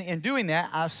then in doing that,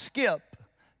 I skip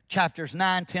chapters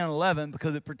 9, 10, 11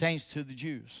 because it pertains to the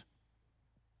Jews.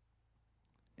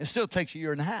 It still takes 1.5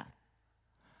 years.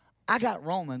 I got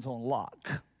Romans on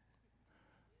lock.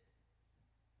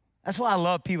 That's why I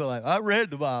love people like, I read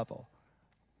the Bible.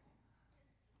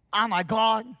 Oh my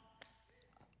God,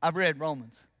 I've read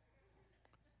Romans.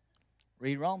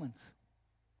 Read Romans.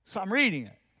 So I'm reading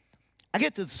it. I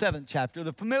get to the 7th chapter,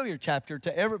 the familiar chapter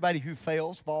to everybody who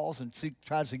fails, falls, and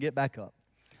tries to get back up.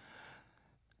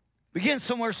 Begins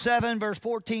somewhere 7, verse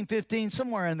 14, 15,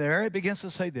 somewhere in there. It begins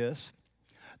to say this.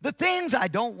 The things I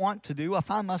don't want to do, I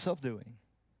find myself doing.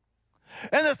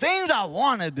 And the things I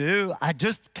want to do, I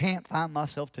just can't find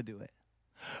myself to do it.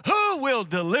 Who will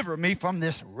deliver me from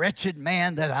this wretched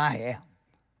man that I am?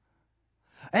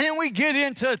 And then we get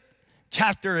into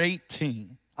chapter 8,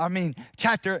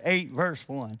 verse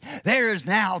 1. There is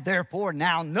now, therefore,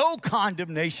 now no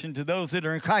condemnation to those that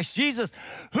are in Christ Jesus,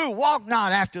 who walk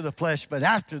not after the flesh, but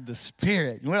after the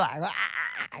Spirit. We're like,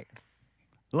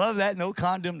 love that no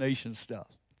condemnation stuff.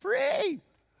 Free.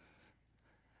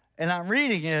 And I'm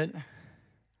reading it.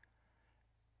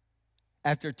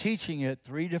 After teaching it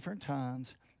 3 different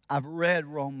times, I've read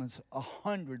Romans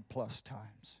 100+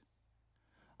 times.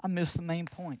 I missed the main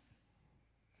point.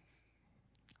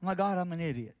 Oh my God, I'm an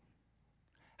idiot.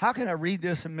 How can I read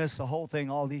this and miss the whole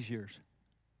thing all these years?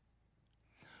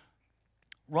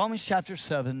 Romans chapter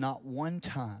 7, not one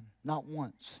time, not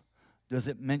once, does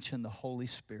it mention the Holy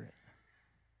Spirit.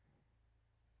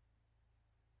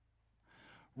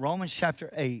 Romans chapter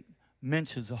 8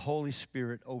 mentions the Holy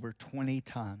Spirit over 20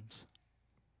 times.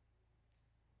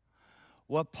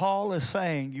 What Paul is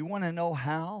saying, you want to know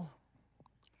how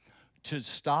to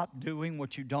stop doing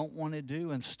what you don't want to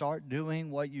do and start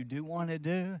doing what you do want to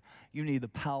do? You need the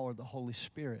power of the Holy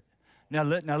Spirit. Now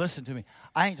listen to me.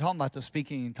 I ain't talking about the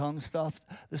speaking in tongues stuff.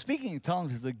 The speaking in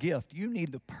tongues is a gift. You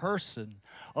need the person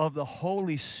of the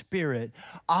Holy Spirit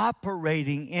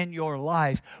operating in your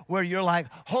life where you're like,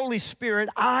 Holy Spirit,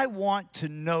 I want to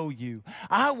know you.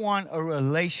 I want a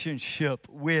relationship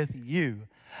with you.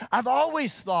 I've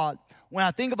always thought when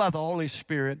I think about the Holy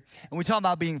Spirit, and we talk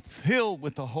about being filled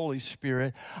with the Holy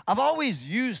Spirit, I've always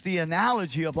used the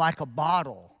analogy of like a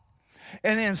bottle.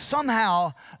 And then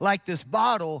somehow, like this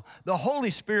bottle, the Holy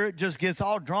Spirit just gets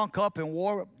all drunk up and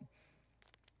wore.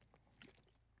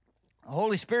 The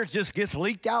Holy Spirit just gets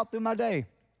leaked out through my day.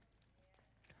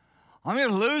 I'm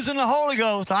just losing the Holy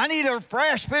Ghost. I need a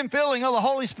fresh filling of the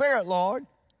Holy Spirit, Lord.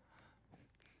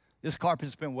 This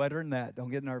carpet's been wetter than that.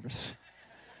 Don't get nervous.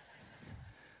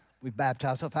 We've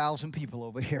baptized 1,000 people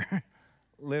over here,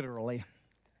 literally.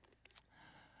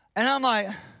 And I'm like,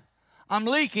 I'm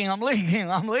leaking.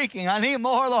 I need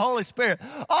more of the Holy Spirit.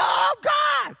 Oh,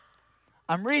 God!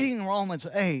 I'm reading Romans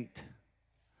 8.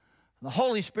 The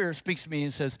Holy Spirit speaks to me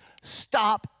and says,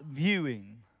 stop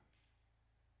viewing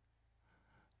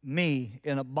me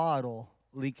in a bottle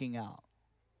leaking out.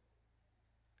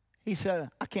 He said,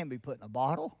 I can't be put in a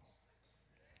bottle.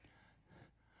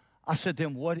 I said,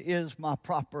 then what is my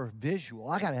proper visual?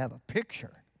 I got to have a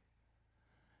picture.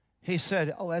 He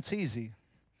said, oh, that's easy.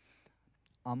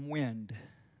 I'm wind,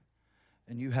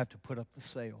 and you have to put up the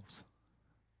sails.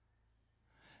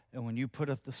 And when you put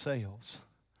up the sails,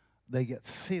 they get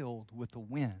filled with the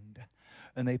wind,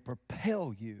 and they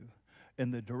propel you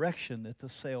in the direction that the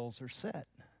sails are set.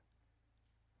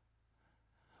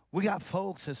 We got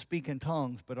folks that speak in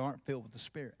tongues but aren't filled with the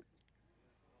Spirit.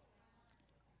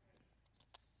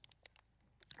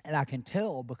 And I can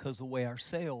tell because the way our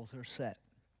sails are set.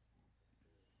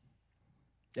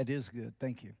 That is good.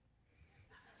 Thank you.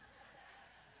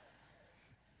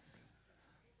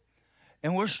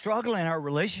 And we're struggling in our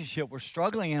relationship. We're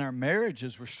struggling in our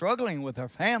marriages. We're struggling with our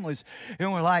families.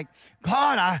 And we're like,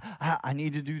 God, I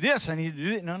need to do this. I need to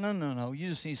do it. No. You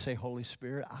just need to say, Holy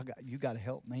Spirit, you got to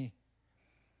help me.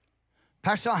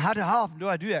 Pastor John, how often do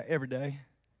I do that? Every day.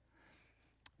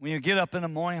 When you get up in the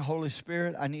morning, Holy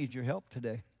Spirit, I need your help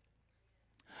today.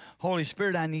 Holy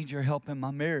Spirit, I need your help in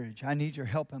my marriage. I need your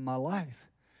help in my life.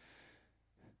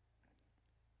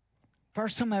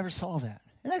 First time I ever saw that.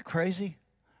 Isn't that crazy?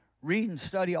 Read and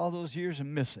study all those years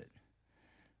and miss it.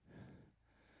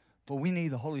 But we need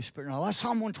the Holy Spirit in our life.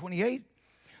 Psalm 128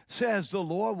 says, the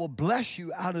Lord will bless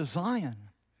you out of Zion.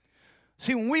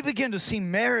 See, when we begin to see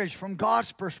marriage from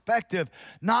God's perspective,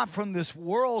 not from this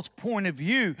world's point of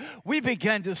view, we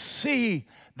begin to see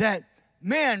that,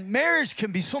 man, marriage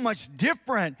can be so much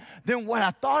different than what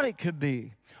I thought it could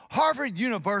be. Harvard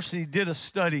University did a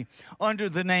study under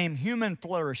the name Human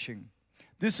Flourishing.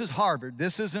 This is Harvard.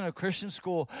 This isn't a Christian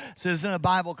school. This isn't a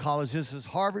Bible college. This is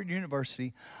Harvard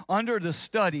University under the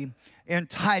study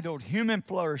entitled Human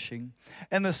Flourishing.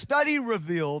 And the study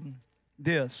revealed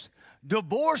this.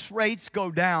 Divorce rates go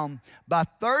down by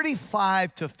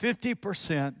 35 to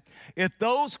 50% if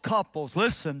those couples,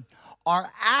 listen, are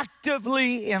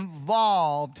actively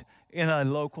involved in a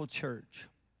local church.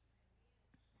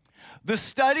 The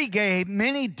study gave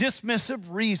many dismissive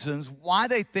reasons why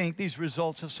they think these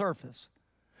results have surfaced.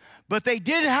 But they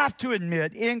did have to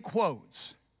admit, in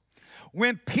quotes,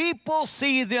 when people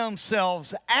see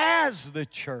themselves as the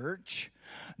church,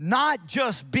 not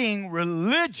just being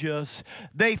religious,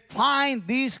 they find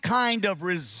these kind of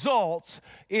results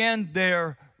in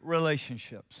their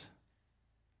relationships.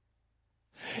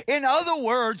 In other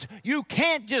words, you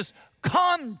can't just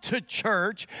come to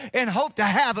church and hope to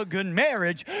have a good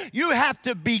marriage. You have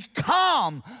to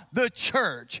become the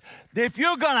church if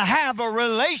you're going to have a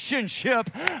relationship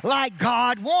like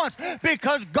God wants,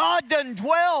 because God doesn't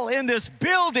dwell in this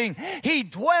building. He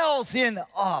dwells in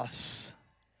us.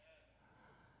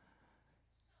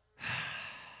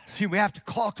 See, we have to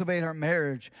cultivate our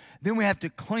marriage. Then we have to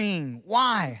clean.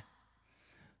 Why?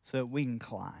 So that we can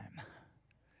climb.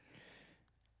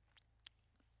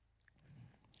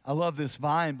 I love this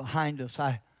vine behind us.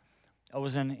 I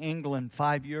was in England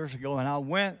 5 years ago, and I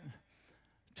went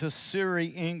to Surrey,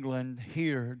 England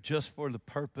here just for the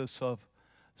purpose of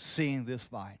seeing this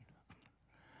vine,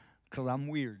 because I'm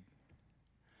weird.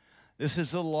 This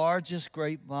is the largest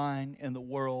grapevine in the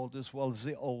world as well as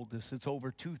the oldest. It's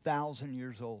over 2,000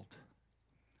 years old.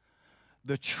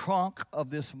 The trunk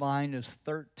of this vine is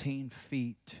 13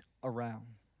 feet around.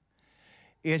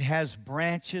 It has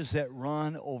branches that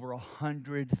run over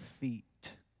 100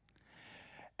 feet.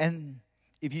 And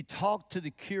if you talk to the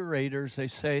curators, they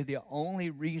say the only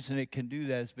reason it can do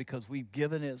that is because we've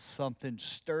given it something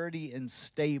sturdy and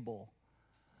stable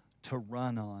to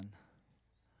run on.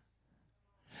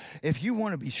 If you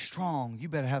want to be strong, you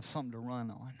better have something to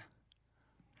run on.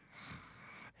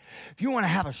 If you want to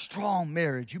have a strong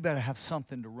marriage, you better have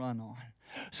something to run on.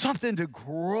 Something to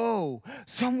grow,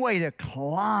 some way to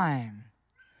climb.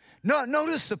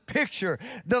 Notice the picture.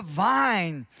 The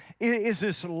vine is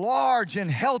this large and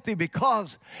healthy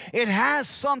because it has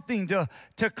something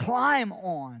to climb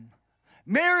on.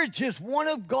 Marriage is one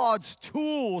of God's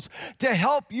tools to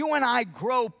help you and I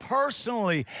grow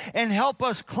personally and help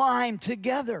us climb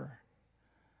together.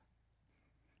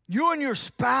 You and your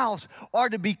spouse are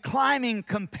to be climbing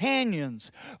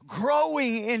companions,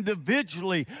 growing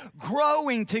individually,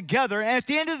 growing together. And at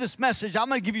the end of this message, I'm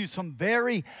going to give you some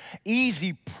very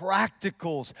easy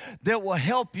practicals that will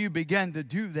help you begin to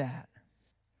do that.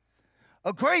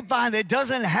 A grapevine that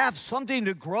doesn't have something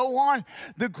to grow on,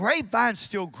 the grapevine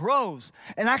still grows.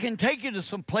 And I can take you to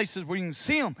some places where you can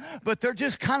see them, but they're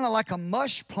just kind of like a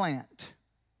mush plant.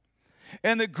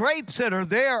 And the grapes that are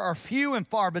there are few and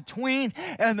far between,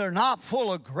 and they're not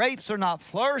full of grapes. They're not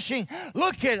flourishing.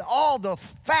 Look at all the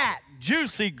fat,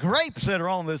 juicy grapes that are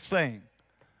on this thing.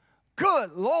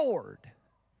 Good Lord.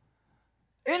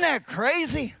 Isn't that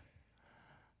crazy?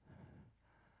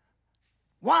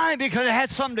 Why? Because it had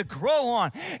something to grow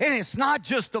on. And it's not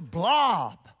just a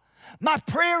blob. My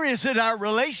prayer is that our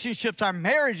relationships, our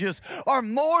marriages are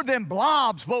more than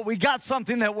blobs, but we got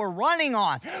something that we're running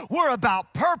on. We're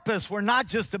about purpose. We're not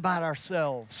just about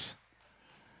ourselves.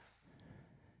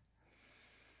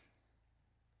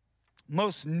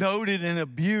 Most noted and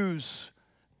abused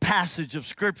passage of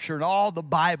Scripture in all the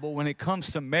Bible when it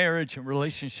comes to marriage and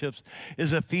relationships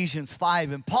is Ephesians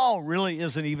 5. And Paul really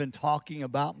isn't even talking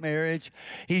about marriage.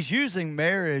 He's using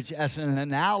marriage as an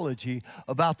analogy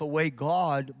about the way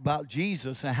God, about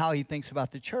Jesus, and how he thinks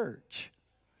about the church.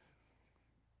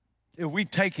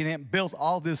 We've taken it and built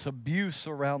all this abuse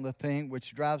around the thing,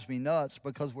 which drives me nuts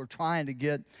because we're trying to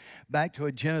get back to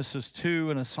a Genesis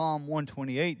 2 and a Psalm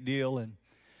 128 deal. And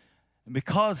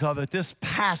because of it, this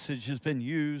passage has been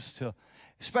used to,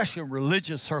 especially in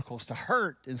religious circles, to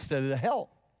hurt instead of to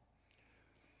help.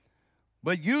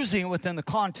 But using it within the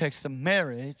context of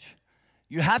marriage,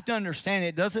 you have to understand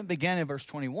it doesn't begin in verse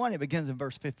 21. It begins in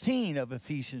verse 15 of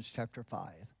Ephesians chapter 5.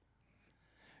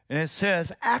 And it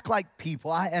says, act like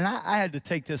people. I had to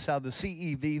take this out of the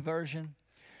CEV version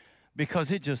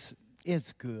because it's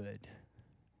good.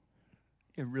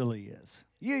 It really is.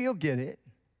 You'll get it.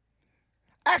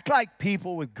 Act like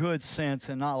people with good sense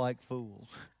and not like fools.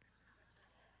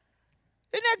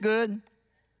 Isn't that good?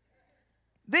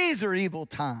 These are evil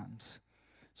times,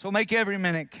 so make every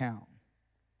minute count.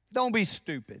 Don't be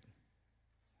stupid.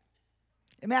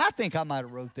 I mean, I think I might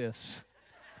have wrote this.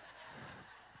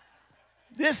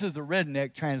 This is the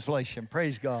redneck translation,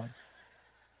 praise God.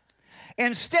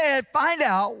 Instead, find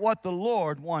out what the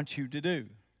Lord wants you to do.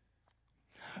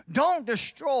 Don't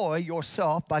destroy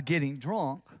yourself by getting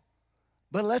drunk,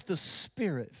 but let the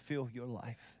Spirit fill your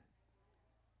life.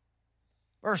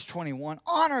 Verse 21,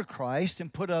 honor Christ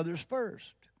and put others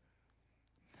first.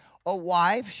 A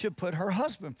wife should put her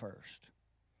husband first,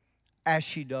 as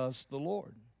she does the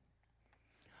Lord.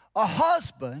 A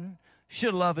husband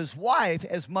should love his wife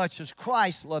as much as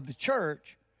Christ loved the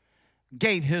church,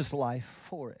 gave his life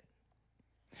for it.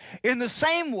 In the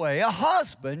same way, a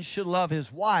husband should love his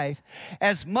wife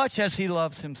as much as he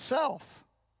loves himself.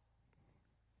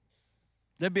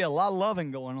 There'd be a lot of loving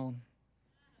going on.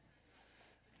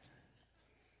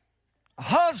 A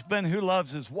husband who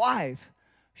loves his wife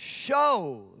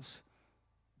shows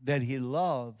that he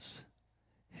loves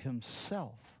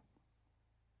himself.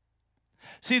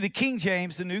 See, the King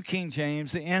James, the New King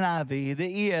James, the NIV,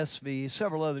 the ESV,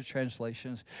 several other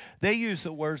translations, they use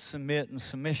the word submit and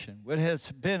submission, which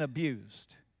has been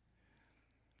abused.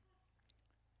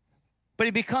 But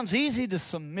it becomes easy to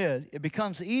submit. It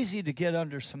becomes easy to get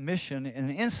under submission and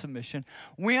in submission.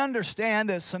 We understand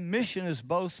that submission is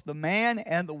both the man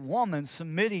and the woman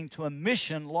submitting to a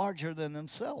mission larger than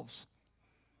themselves.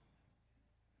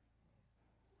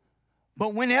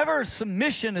 But whenever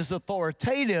submission is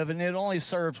authoritative and it only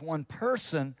serves one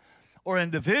person or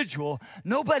individual,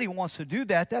 nobody wants to do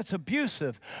that. That's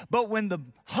abusive. But when the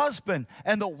husband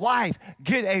and the wife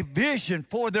get a vision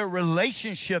for their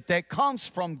relationship that comes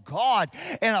from God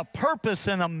and a purpose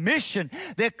and a mission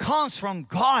that comes from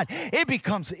God, it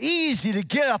becomes easy to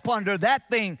get up under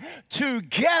that thing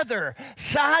together,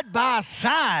 side by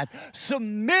side,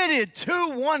 submitted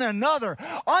to one another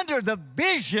under the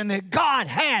vision that God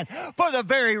had for the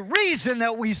very reason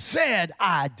that we said,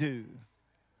 I do.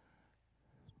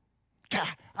 God,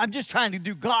 I'm just trying to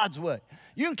do God's way.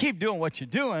 You can keep doing what you're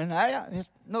doing. It's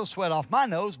no sweat off my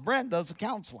nose. Brent does the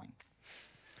counseling.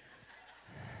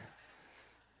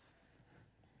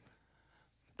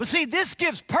 But see, this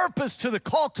gives purpose to the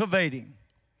cultivating.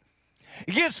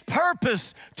 It gives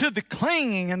purpose to the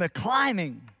clinging and the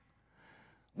climbing.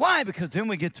 Why? Because then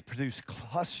we get to produce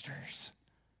clusters.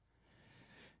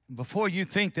 Before you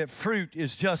think that fruit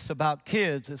is just about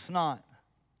kids, it's not.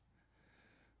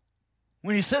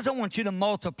 When he says, I want you to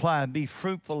multiply and be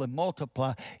fruitful and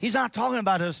multiply, he's not talking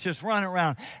about us just running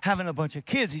around having a bunch of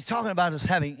kids. He's talking about us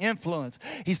having influence.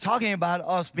 He's talking about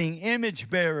us being image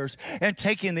bearers and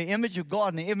taking the image of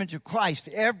God and the image of Christ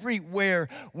everywhere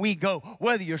we go.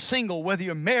 Whether you're single, whether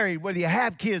you're married, whether you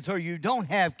have kids or you don't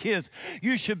have kids,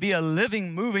 you should be a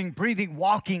living, moving, breathing,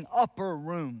 walking upper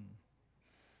room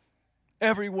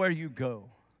everywhere you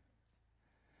go.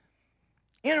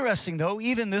 Interesting, though,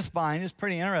 even this vine is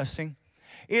pretty interesting.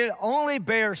 It only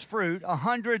bears fruit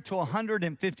 100 to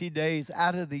 150 days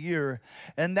out of the year,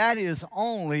 and that is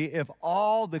only if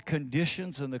all the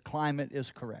conditions and the climate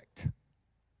is correct. You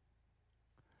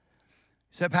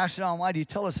said, Pastor Don, why do you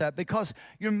tell us that? Because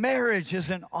your marriage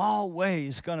isn't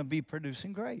always going to be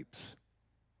producing grapes.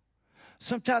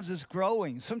 Sometimes it's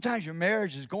growing. Sometimes your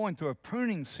marriage is going through a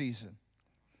pruning season.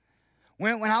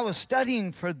 When I was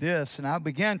studying for this and I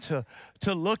began to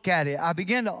look at it, I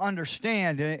began to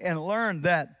understand and learn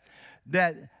that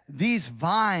these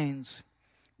vines,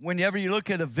 whenever you look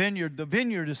at a vineyard, the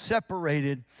vineyard is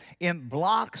separated in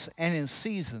blocks and in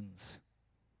seasons.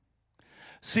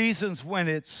 Seasons when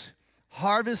it's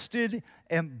harvested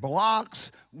and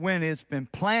blocks when it's been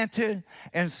planted.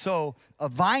 And so a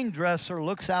vine dresser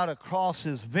looks out across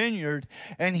his vineyard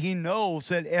and he knows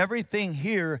that everything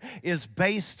here is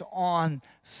based on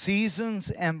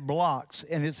seasons and blocks,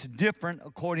 and it's different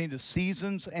according to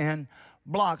seasons and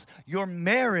blocks. Your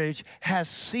marriage has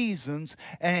seasons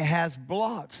and it has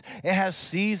blocks. It has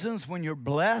seasons when you're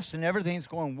blessed and everything's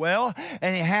going well,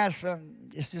 and it has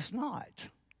it's just not.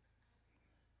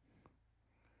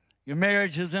 Your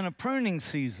marriage is in a pruning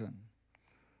season,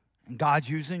 and God's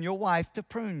using your wife to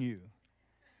prune you.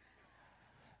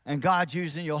 And God's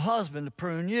using your husband to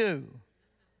prune you.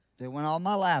 They went all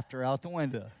my laughter out the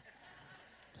window.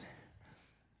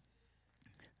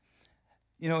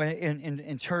 You know,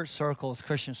 in church circles,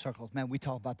 Christian circles, man, we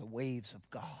talk about the waves of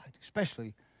God,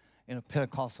 especially in a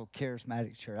Pentecostal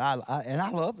charismatic church. And I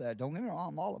love that. Don't get me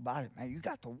wrong, I'm all about it, man. You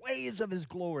got the waves of his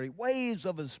glory, waves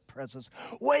of his presence,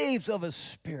 waves of his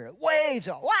spirit, waves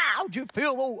of, wow, did you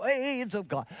feel the waves of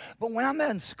God? But when I'm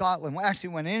in Scotland, well,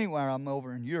 actually when anywhere I'm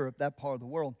over in Europe, that part of the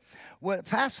world, what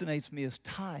fascinates me is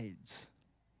tides.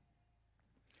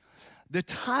 The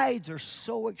tides are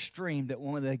so extreme that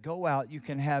when they go out, you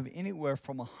can have anywhere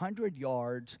from 100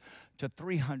 yards to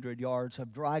 300 yards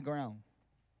of dry ground.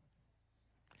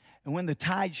 And when the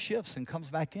tide shifts and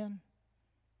comes back in,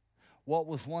 what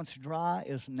was once dry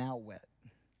is now wet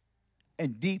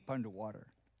and deep underwater.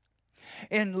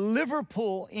 In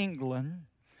Liverpool, England,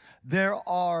 there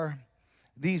are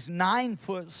these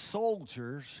 9-foot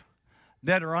soldiers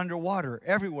that are underwater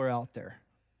everywhere out there.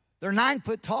 They're 9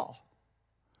 foot tall.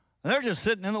 And they're just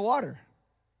sitting in the water.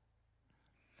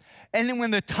 And then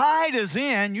when the tide is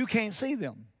in, you can't see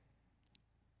them.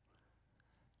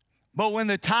 But when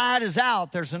the tide is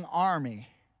out, there's an army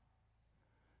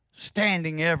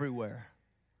standing everywhere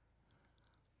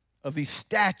of these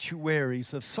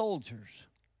statuaries of soldiers.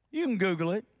 You can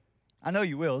Google it. I know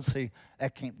you will. See,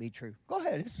 that can't be true. Go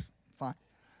ahead. It's fine.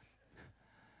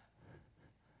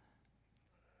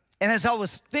 And as I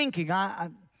was thinking,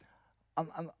 I'm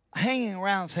hanging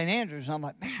around St. Andrews, and I'm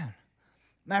like, man.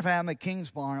 Matter of fact, I'm at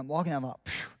King's Barn. I'm walking, I'm like,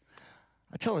 phew.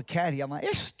 I tell the caddy, I'm like,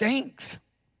 it stinks.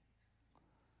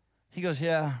 He goes,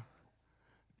 yeah,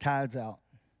 tide's out.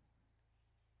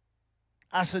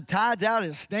 I said, tide's out,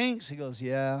 it stinks? He goes,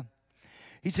 yeah.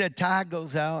 He said, tide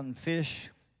goes out and fish,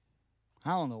 I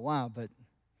don't know why, but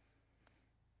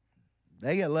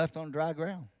they get left on dry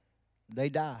ground. They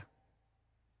die.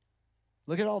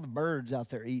 Look at all the birds out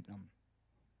there eating them.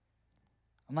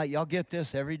 I'm like, y'all get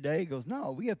this every day? He goes,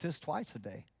 no, we get this twice a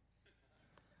day.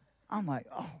 I'm like,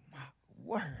 oh, my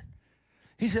word.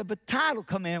 He said, but tide will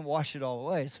come in and wash it all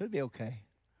away, so it'll be okay.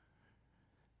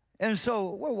 And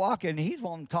so we're walking, and he's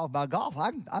wanting to talk about golf.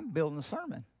 I'm building a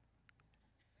sermon.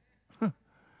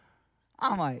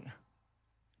 I'm like,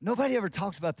 nobody ever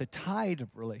talks about the tide of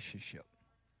relationship.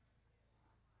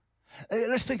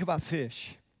 Let's think about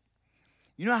fish.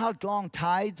 You know how long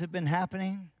tides have been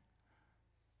happening?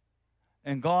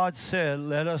 And God said,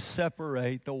 let us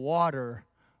separate the water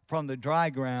from the dry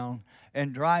ground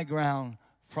and dry ground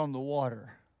from the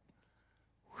water.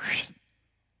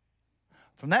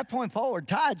 From that point forward,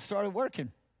 tides started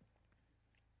working.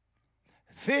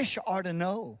 Fish are to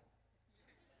know.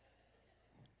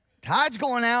 Tide's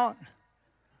going out.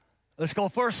 Let's go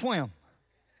for a swim.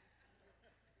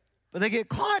 But they get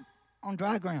caught on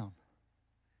dry ground.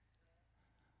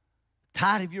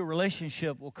 Tide of your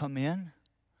relationship will come in.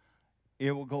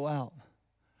 It will go out.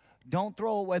 Don't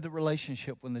throw away the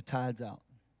relationship when the tide's out.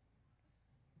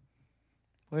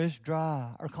 Well, it's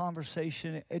dry. Our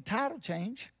conversation, a tide will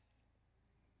change.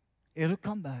 It'll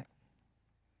come back.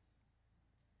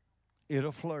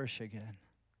 It'll flourish again.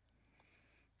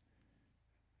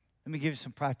 Let me give you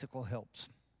some practical helps.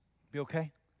 Be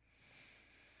okay?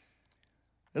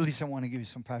 At least I want to give you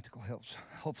some practical helps.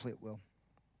 Hopefully it will.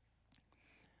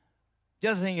 The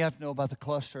other thing you have to know about the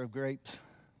cluster of grapes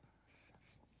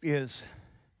is,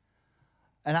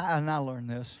 and I learned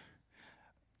this,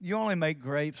 you only make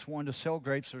grapes, one, to sell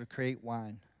grapes or to create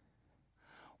wine.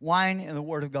 Wine in the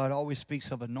Word of God always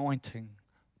speaks of anointing,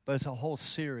 but it's a whole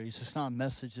series. It's not a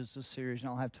message, it's a series, and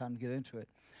I don't have time to get into it.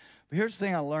 But here's the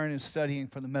thing I learned in studying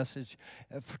for the message.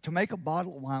 To make a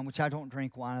bottle of wine, which I don't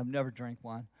drink wine, I've never drank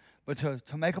wine, but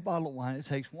to make a bottle of wine, it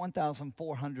takes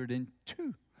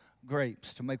 1,402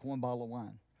 grapes to make one bottle of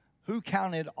wine. Who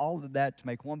counted all of that to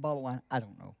make one bottle of wine? I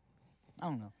don't know.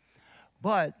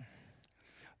 But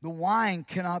the wine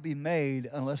cannot be made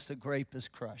unless the grape is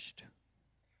crushed.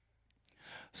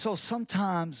 So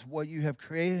sometimes what you have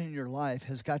created in your life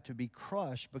has got to be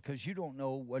crushed because you don't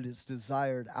know what its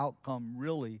desired outcome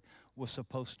really was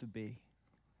supposed to be.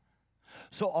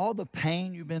 So all the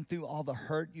pain you've been through, all the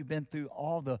hurt you've been through,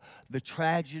 all the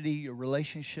tragedy your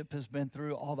relationship has been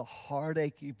through, all the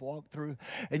heartache you've walked through,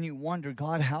 and you wonder,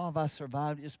 God, how have I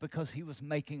survived? It's because He was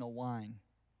making a wine.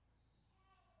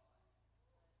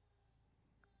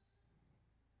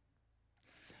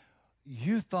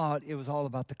 You thought it was all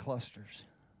about the clusters.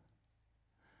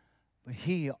 But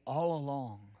He, all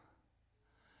along,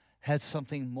 had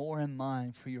something more in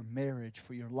mind for your marriage,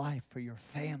 for your life, for your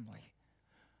family.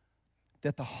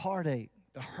 That the heartache,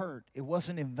 the hurt, it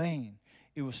wasn't in vain.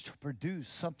 It was to produce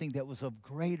something that was of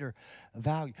greater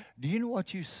value. Do you know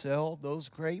what you sell those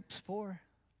grapes for?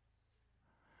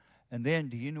 And then,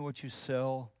 do you know what you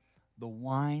sell the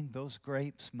wine those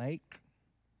grapes make?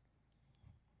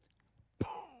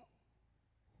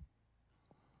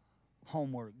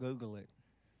 Homework, Google it.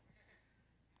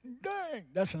 Dang,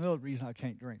 that's another reason I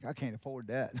can't drink. I can't afford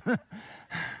that.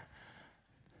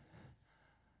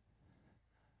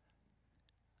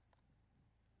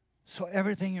 So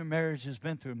everything your marriage has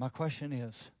been through, my question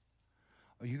is,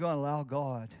 are you going to allow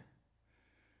God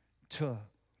to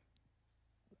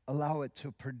allow it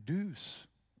to produce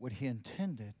what He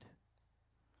intended?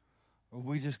 Or are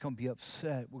we just going to be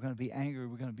upset? We're going to be angry.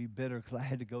 We're going to be bitter because I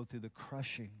had to go through the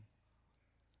crushing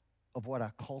of what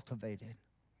I cultivated,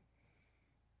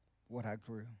 what I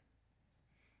grew.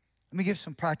 Let me give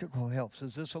some practical helps.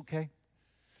 Is this okay?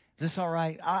 Is this all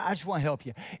right? I just want to help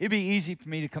you. It'd be easy for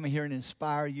me to come in here and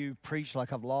inspire you, preach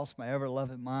like I've lost my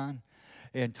ever-loving mind,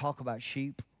 and talk about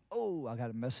sheep. Oh, I got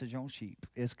a message on sheep.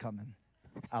 It's coming.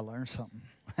 I learned something.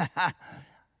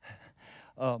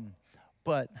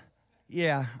 But,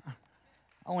 yeah,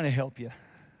 I want to help you.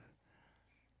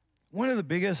 One of the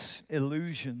biggest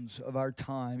illusions of our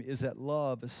time is that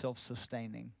love is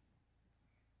self-sustaining.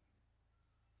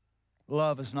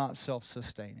 Love is not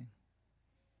self-sustaining.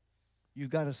 You've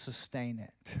got to sustain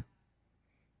it.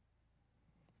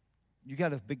 You got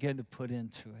to begin to put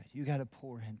into it. You got to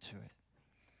pour into it.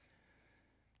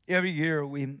 Every year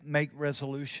we make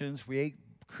resolutions. We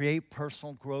create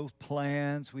personal growth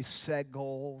plans. We set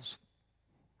goals.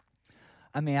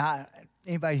 I mean,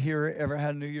 anybody here ever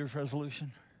had a New Year's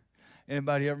resolution?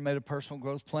 Anybody ever made a personal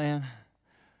growth plan?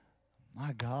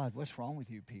 My God, what's wrong with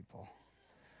you people?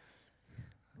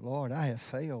 Lord, I have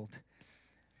failed.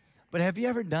 But have you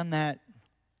ever done that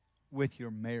with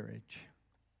your marriage?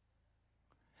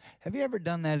 Have you ever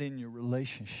done that in your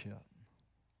relationship?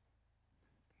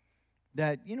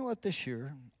 That, you know what, this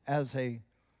year, as a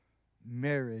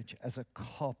marriage, as a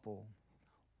couple,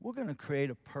 we're going to create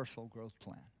a personal growth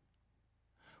plan.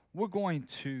 We're going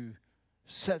to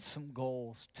set some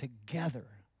goals together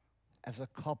as a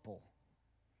couple.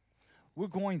 We're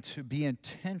going to be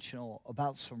intentional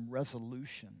about some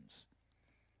resolutions.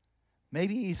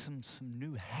 Maybe some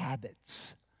new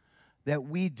habits that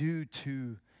we do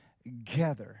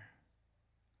together.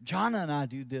 John and I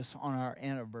do this on our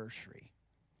anniversary.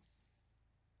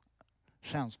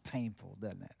 Sounds painful,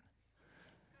 doesn't it?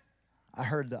 I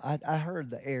heard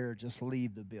the air just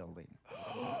leave the building.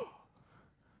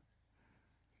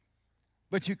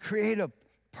 But you create a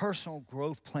personal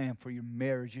growth plan for your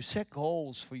marriage. You set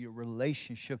goals for your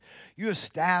relationship. You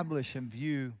establish and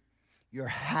view your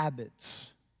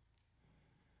habits.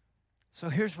 So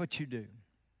here's what you do.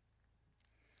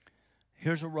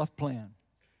 Here's a rough plan.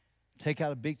 Take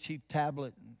out a big cheap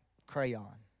tablet and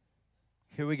crayon.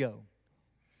 Here we go.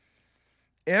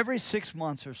 Every 6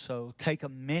 months or so, take a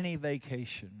mini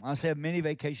vacation. When I say a mini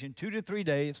vacation, 2 to 3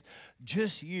 days,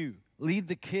 just you. Leave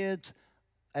the kids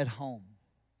at home.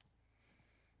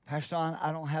 Pastor Don,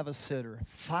 I don't have a sitter.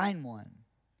 Find one.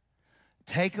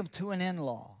 Take them to an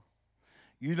in-law.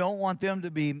 You don't want them to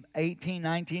be 18,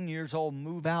 19 years old,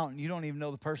 move out, and you don't even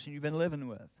know the person you've been living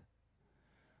with.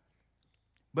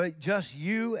 But just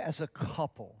you as a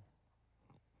couple.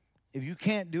 If you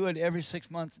can't do it every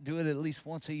 6 months, do it at least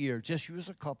once a year. Just you as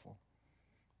a couple.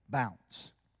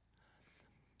 Bounce.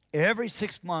 Every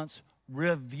 6 months,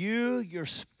 review your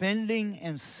spending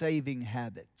and saving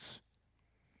habits.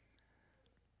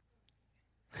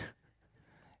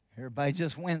 Everybody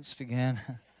just winced again.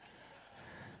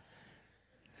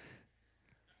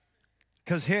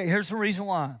 Because here's the reason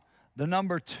why. The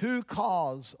number 2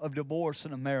 cause of divorce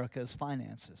in America is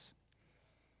finances.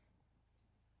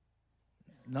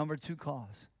 Number 2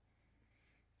 cause.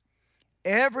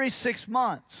 Every 6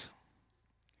 months,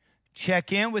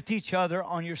 check in with each other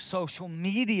on your social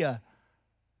media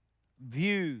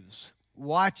views,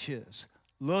 watches,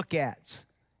 look-ats,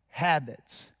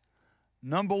 habits.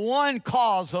 Number 1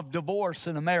 cause of divorce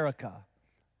in America,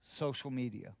 social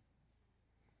media.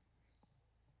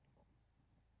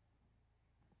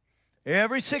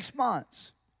 Every 6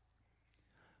 months,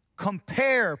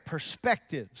 compare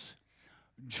perspectives,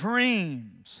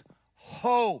 dreams,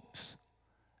 hopes,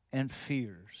 and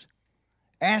fears.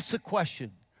 Ask the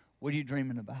question, what are you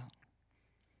dreaming about?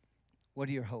 What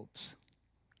are your hopes?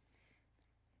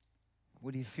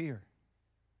 What do you fear?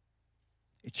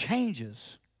 It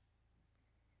changes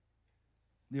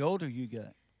the older you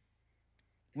get.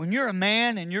 When you're a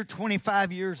man and you're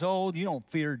 25 years old, you don't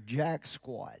fear jack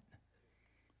squat.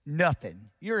 Nothing.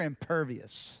 You're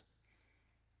impervious.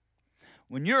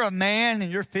 When you're a man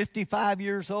and you're 55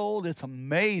 years old, it's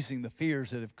amazing the fears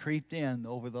that have creeped in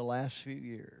over the last few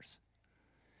years.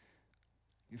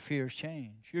 Your fears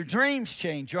change. Your dreams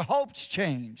change. Your hopes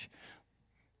change.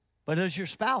 But does your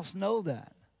spouse know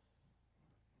that?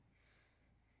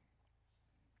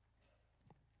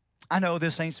 I know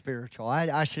this ain't spiritual.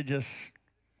 I should just...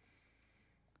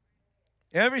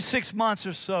 Every 6 months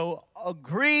or so,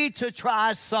 agree to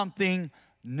try something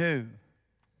new.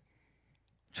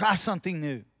 Try something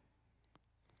new.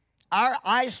 Our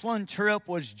Iceland trip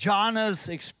was Jonna's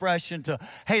expression to,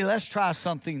 hey, let's try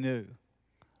something new.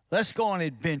 Let's go on an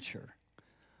adventure.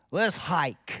 Let's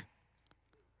hike.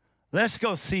 Let's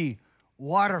go see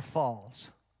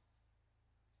waterfalls.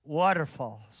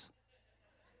 Waterfalls.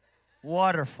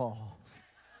 Waterfalls.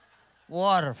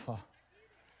 Waterfall.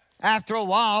 After a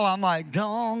while, I'm like,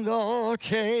 don't go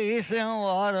chasing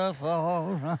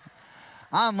waterfalls.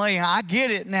 I get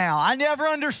it now. I never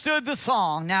understood the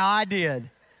song. Now I did.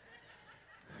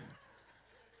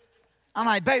 I'm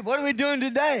like, babe, what are we doing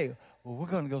today? Well, we're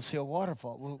going to go see a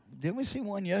waterfall. Well, didn't we see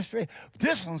one yesterday?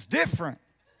 This one's different.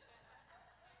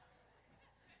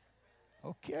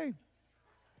 Okay.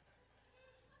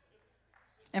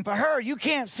 And for her, you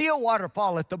can't see a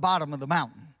waterfall at the bottom of the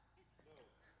mountain.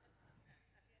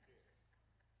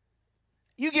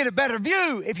 You get a better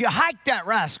view if you hike that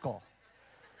rascal.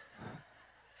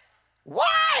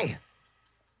 Why?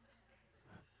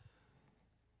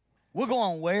 We're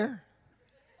going where?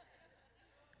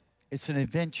 It's an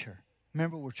adventure.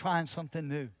 Remember, we're trying something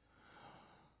new.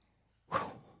 Whew.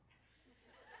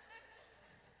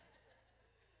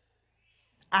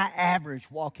 I average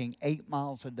walking 8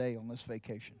 miles a day on this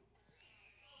vacation.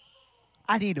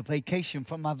 I need a vacation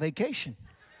from my vacation.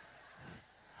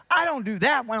 I don't do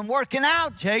that when I'm working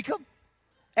out, Jacob.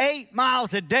 8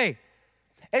 miles a day.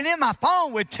 And then my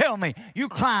phone would tell me, you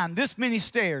climbed this many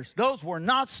stairs. Those were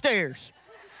not stairs.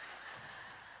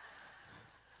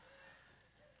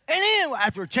 And then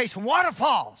after chasing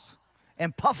waterfalls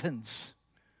and puffins.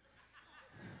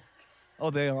 Oh,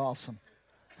 they are awesome.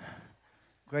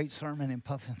 Great sermon in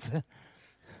puffins.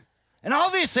 And all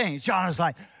these things. John is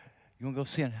like, you want to go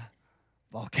see a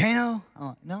volcano? I'm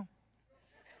like, no.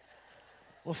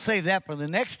 We'll save that for the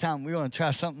next time we're going to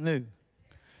try something new.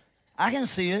 I can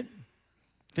see it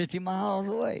 50 miles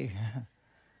away.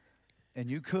 And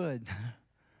you could.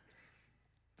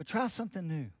 But try something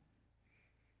new.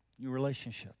 Your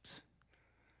relationships.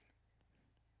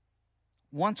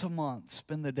 Once a month,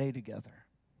 spend the day together.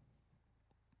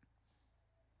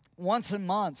 Once a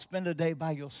month, spend a day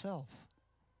by yourself.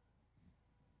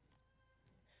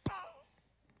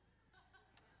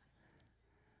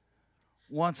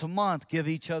 Once a month, give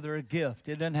each other a gift.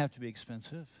 It doesn't have to be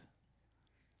expensive.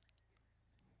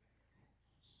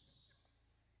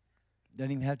 It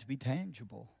doesn't even have to be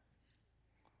tangible.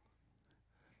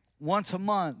 Once a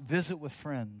month, visit with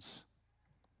friends.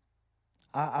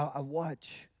 I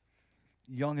watch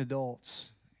young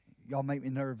adults, y'all make me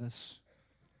nervous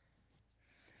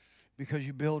because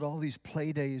you build all these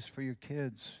play days for your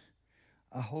kids.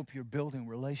 I hope you're building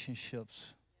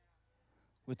relationships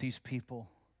with these people,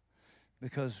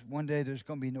 because one day there's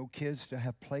going to be no kids to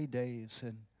have play days,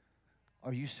 and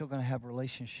are you still going to have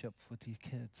relationships with your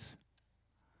kids?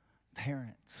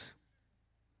 Parents.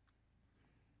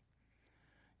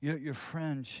 Your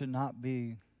friends should not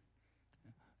be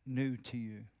new to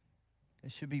you. They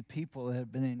should be people that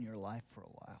have been in your life for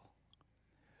a while.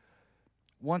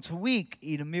 Once a week,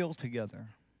 eat a meal together.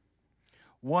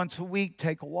 Once a week,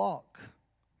 take a walk.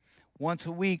 Once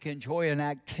a week, enjoy an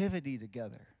activity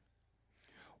together.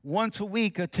 Once a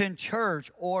week, attend church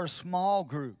or small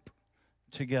group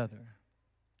together.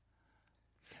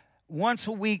 Once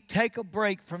a week, take a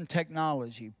break from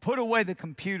technology. Put away the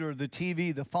computer, the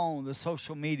TV, the phone, the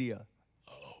social media.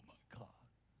 Oh, my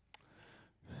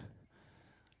God.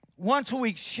 Once a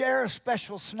week, share a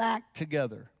special snack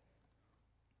together.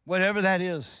 Whatever that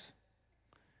is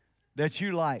that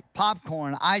you like.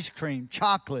 Popcorn, ice cream,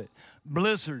 chocolate,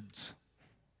 blizzards.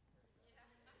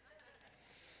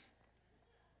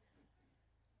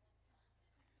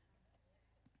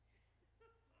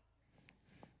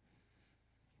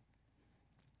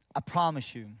 I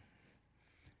promise you,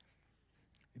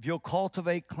 if you'll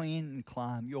cultivate, clean, and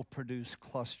climb, you'll produce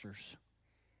clusters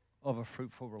of a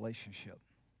fruitful relationship.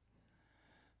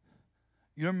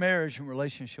 Your marriage and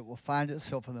relationship will find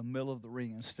itself in the middle of the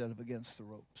ring instead of against the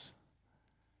ropes.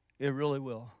 It really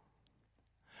will.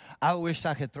 I wish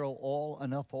I could throw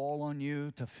enough oil on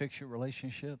you to fix your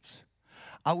relationships.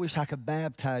 I wish I could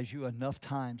baptize you enough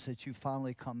times that you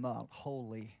finally come out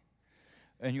holy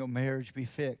and your marriage be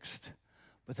fixed.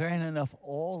 But there ain't enough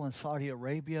oil in Saudi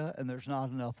Arabia, and there's not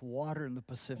enough water in the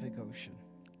Pacific Ocean.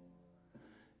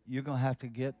 You're going to have to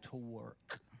get to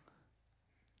work.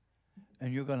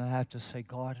 And you're going to have to say,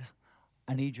 God,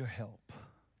 I need your help.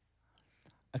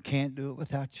 I can't do it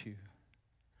without you.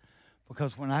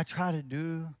 Because when I try to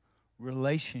do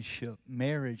relationship,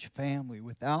 marriage, family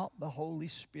without the Holy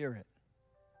Spirit,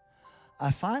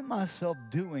 I find myself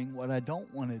doing what I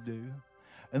don't want to do,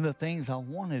 and the things I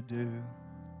want to do,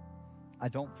 I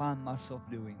don't find myself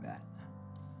doing that.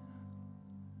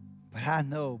 But I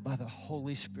know by the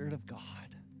Holy Spirit of God,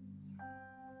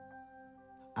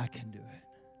 I can do it.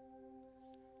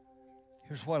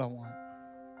 Here's what I want.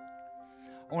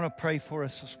 I want to pray for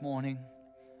us this morning.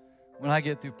 When I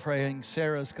get through praying,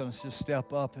 Sarah's going to just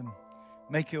step up and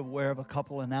make you aware of a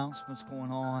couple announcements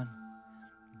going on,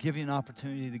 give you an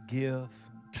opportunity to give,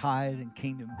 tithe, and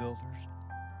kingdom builders.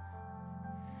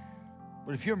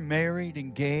 But if you're married,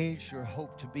 engaged, or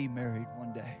hope to be married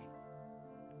one day,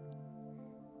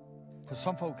 because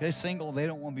some folk, they're single, they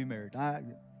don't want to be married.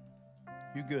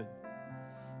 You're good.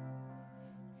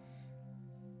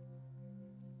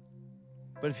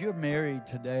 But if you're married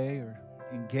today or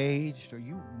engaged or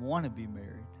you want to be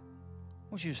married, I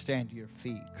want you to stand to your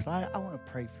feet, because I want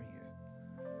to pray for you.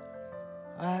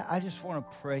 I just want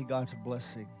to pray God's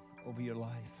blessing over your life.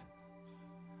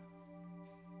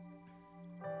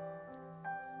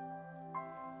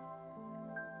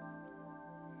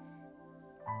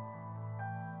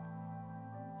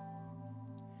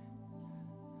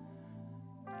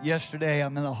 Yesterday,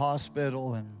 I'm in the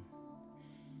hospital, and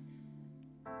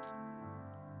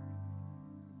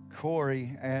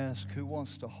Corey asked, who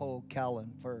wants to hold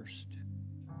Callan first?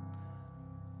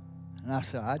 And I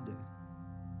said, I do.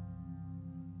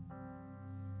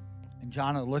 And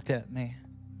Johnna looked at me.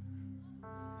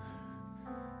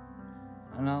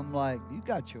 And I'm like, you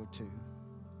got your two.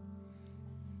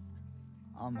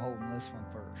 I'm holding this one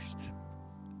first.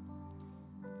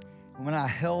 And when I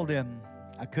held him,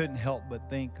 I couldn't help but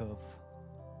think of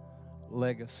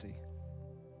legacy.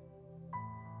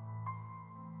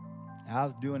 I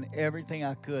was doing everything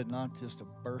I could not just to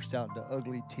burst out into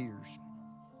ugly tears.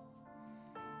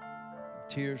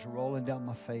 Tears were rolling down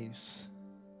my face.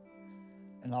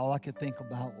 And all I could think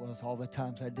about was all the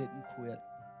times I didn't quit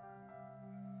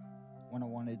when I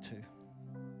wanted to.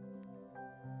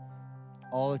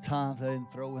 All the times I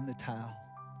didn't throw in the towel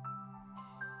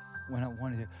when I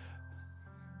wanted to.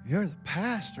 You're the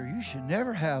pastor. You should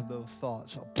never have those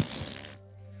thoughts. So,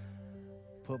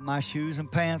 put my shoes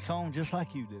and pants on just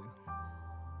like you do.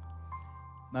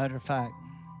 Matter of fact,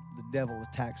 the devil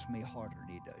attacks me harder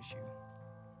than he does you.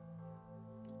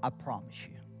 I promise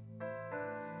you.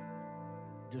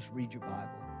 Just read your Bible.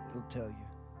 It'll tell you.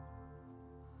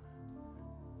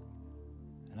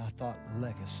 And I thought,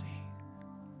 legacy.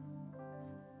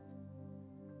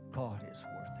 God is worth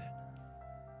it.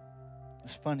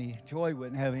 It's funny, Joy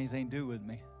wouldn't have anything to do with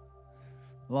me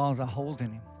as long as I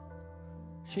holding him.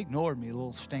 She ignored me, a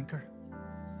little stinker.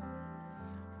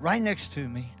 right next to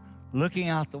me, looking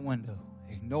out the window,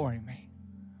 ignoring me.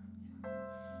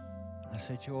 I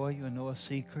said, Joy, you want to know a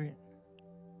secret?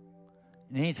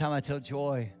 And anytime I tell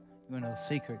Joy, you want to know a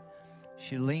secret,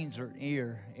 she leans her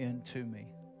ear into me.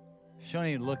 She don't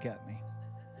even look at me.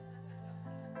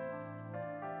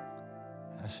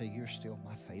 I say, you're still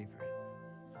my favorite.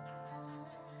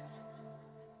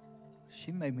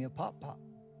 She made me a pop-pop.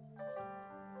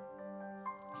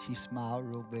 She smiled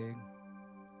real big.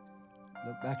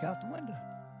 Looked back out the window.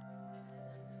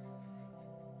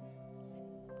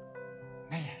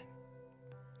 Man.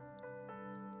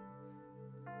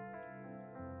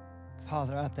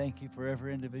 Father, I thank you for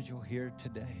every individual here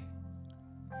today.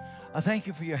 I thank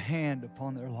you for your hand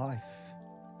upon their life,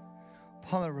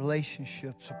 upon their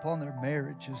relationships, upon their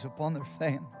marriages, upon their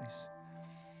families.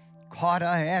 God,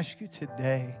 I ask you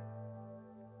today,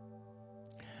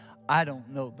 I don't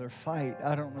know their fight.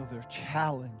 I don't know their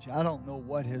challenge. I don't know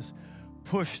what has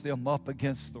pushed them up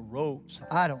against the ropes.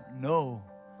 I don't know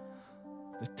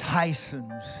the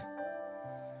Tysons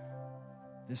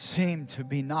that seem to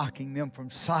be knocking them from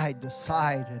side to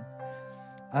side. And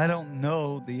I don't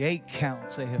know the 8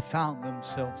 counts they have found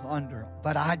themselves under.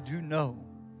 But I do know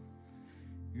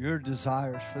your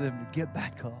desire is for them to get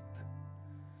back up,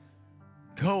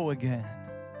 go again,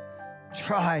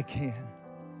 try again.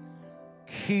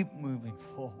 Keep moving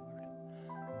forward.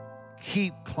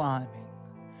 Keep climbing.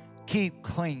 Keep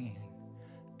clinging.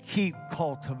 Keep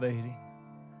cultivating.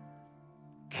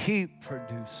 Keep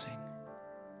producing.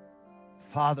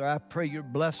 Father, I pray your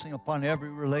blessing upon every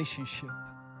relationship,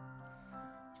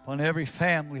 upon every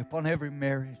family, upon every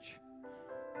marriage,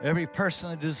 every person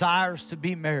that desires to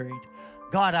be married.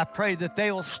 God, I pray that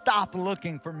they will stop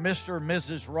looking for Mr. or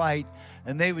Mrs. Right,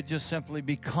 and they would just simply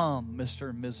become Mr.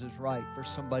 and Mrs. Right for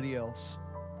somebody else.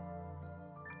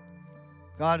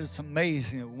 God, it's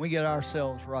amazing that when we get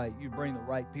ourselves right, you bring the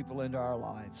right people into our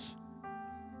lives.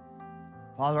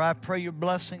 Father, I pray your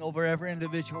blessing over every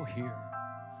individual here.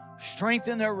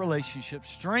 Strengthen their relationships,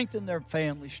 strengthen their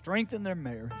families, strengthen their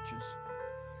marriages.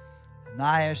 And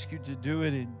I ask you to do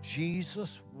it in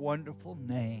Jesus' wonderful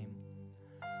name.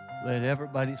 Let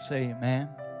everybody say amen.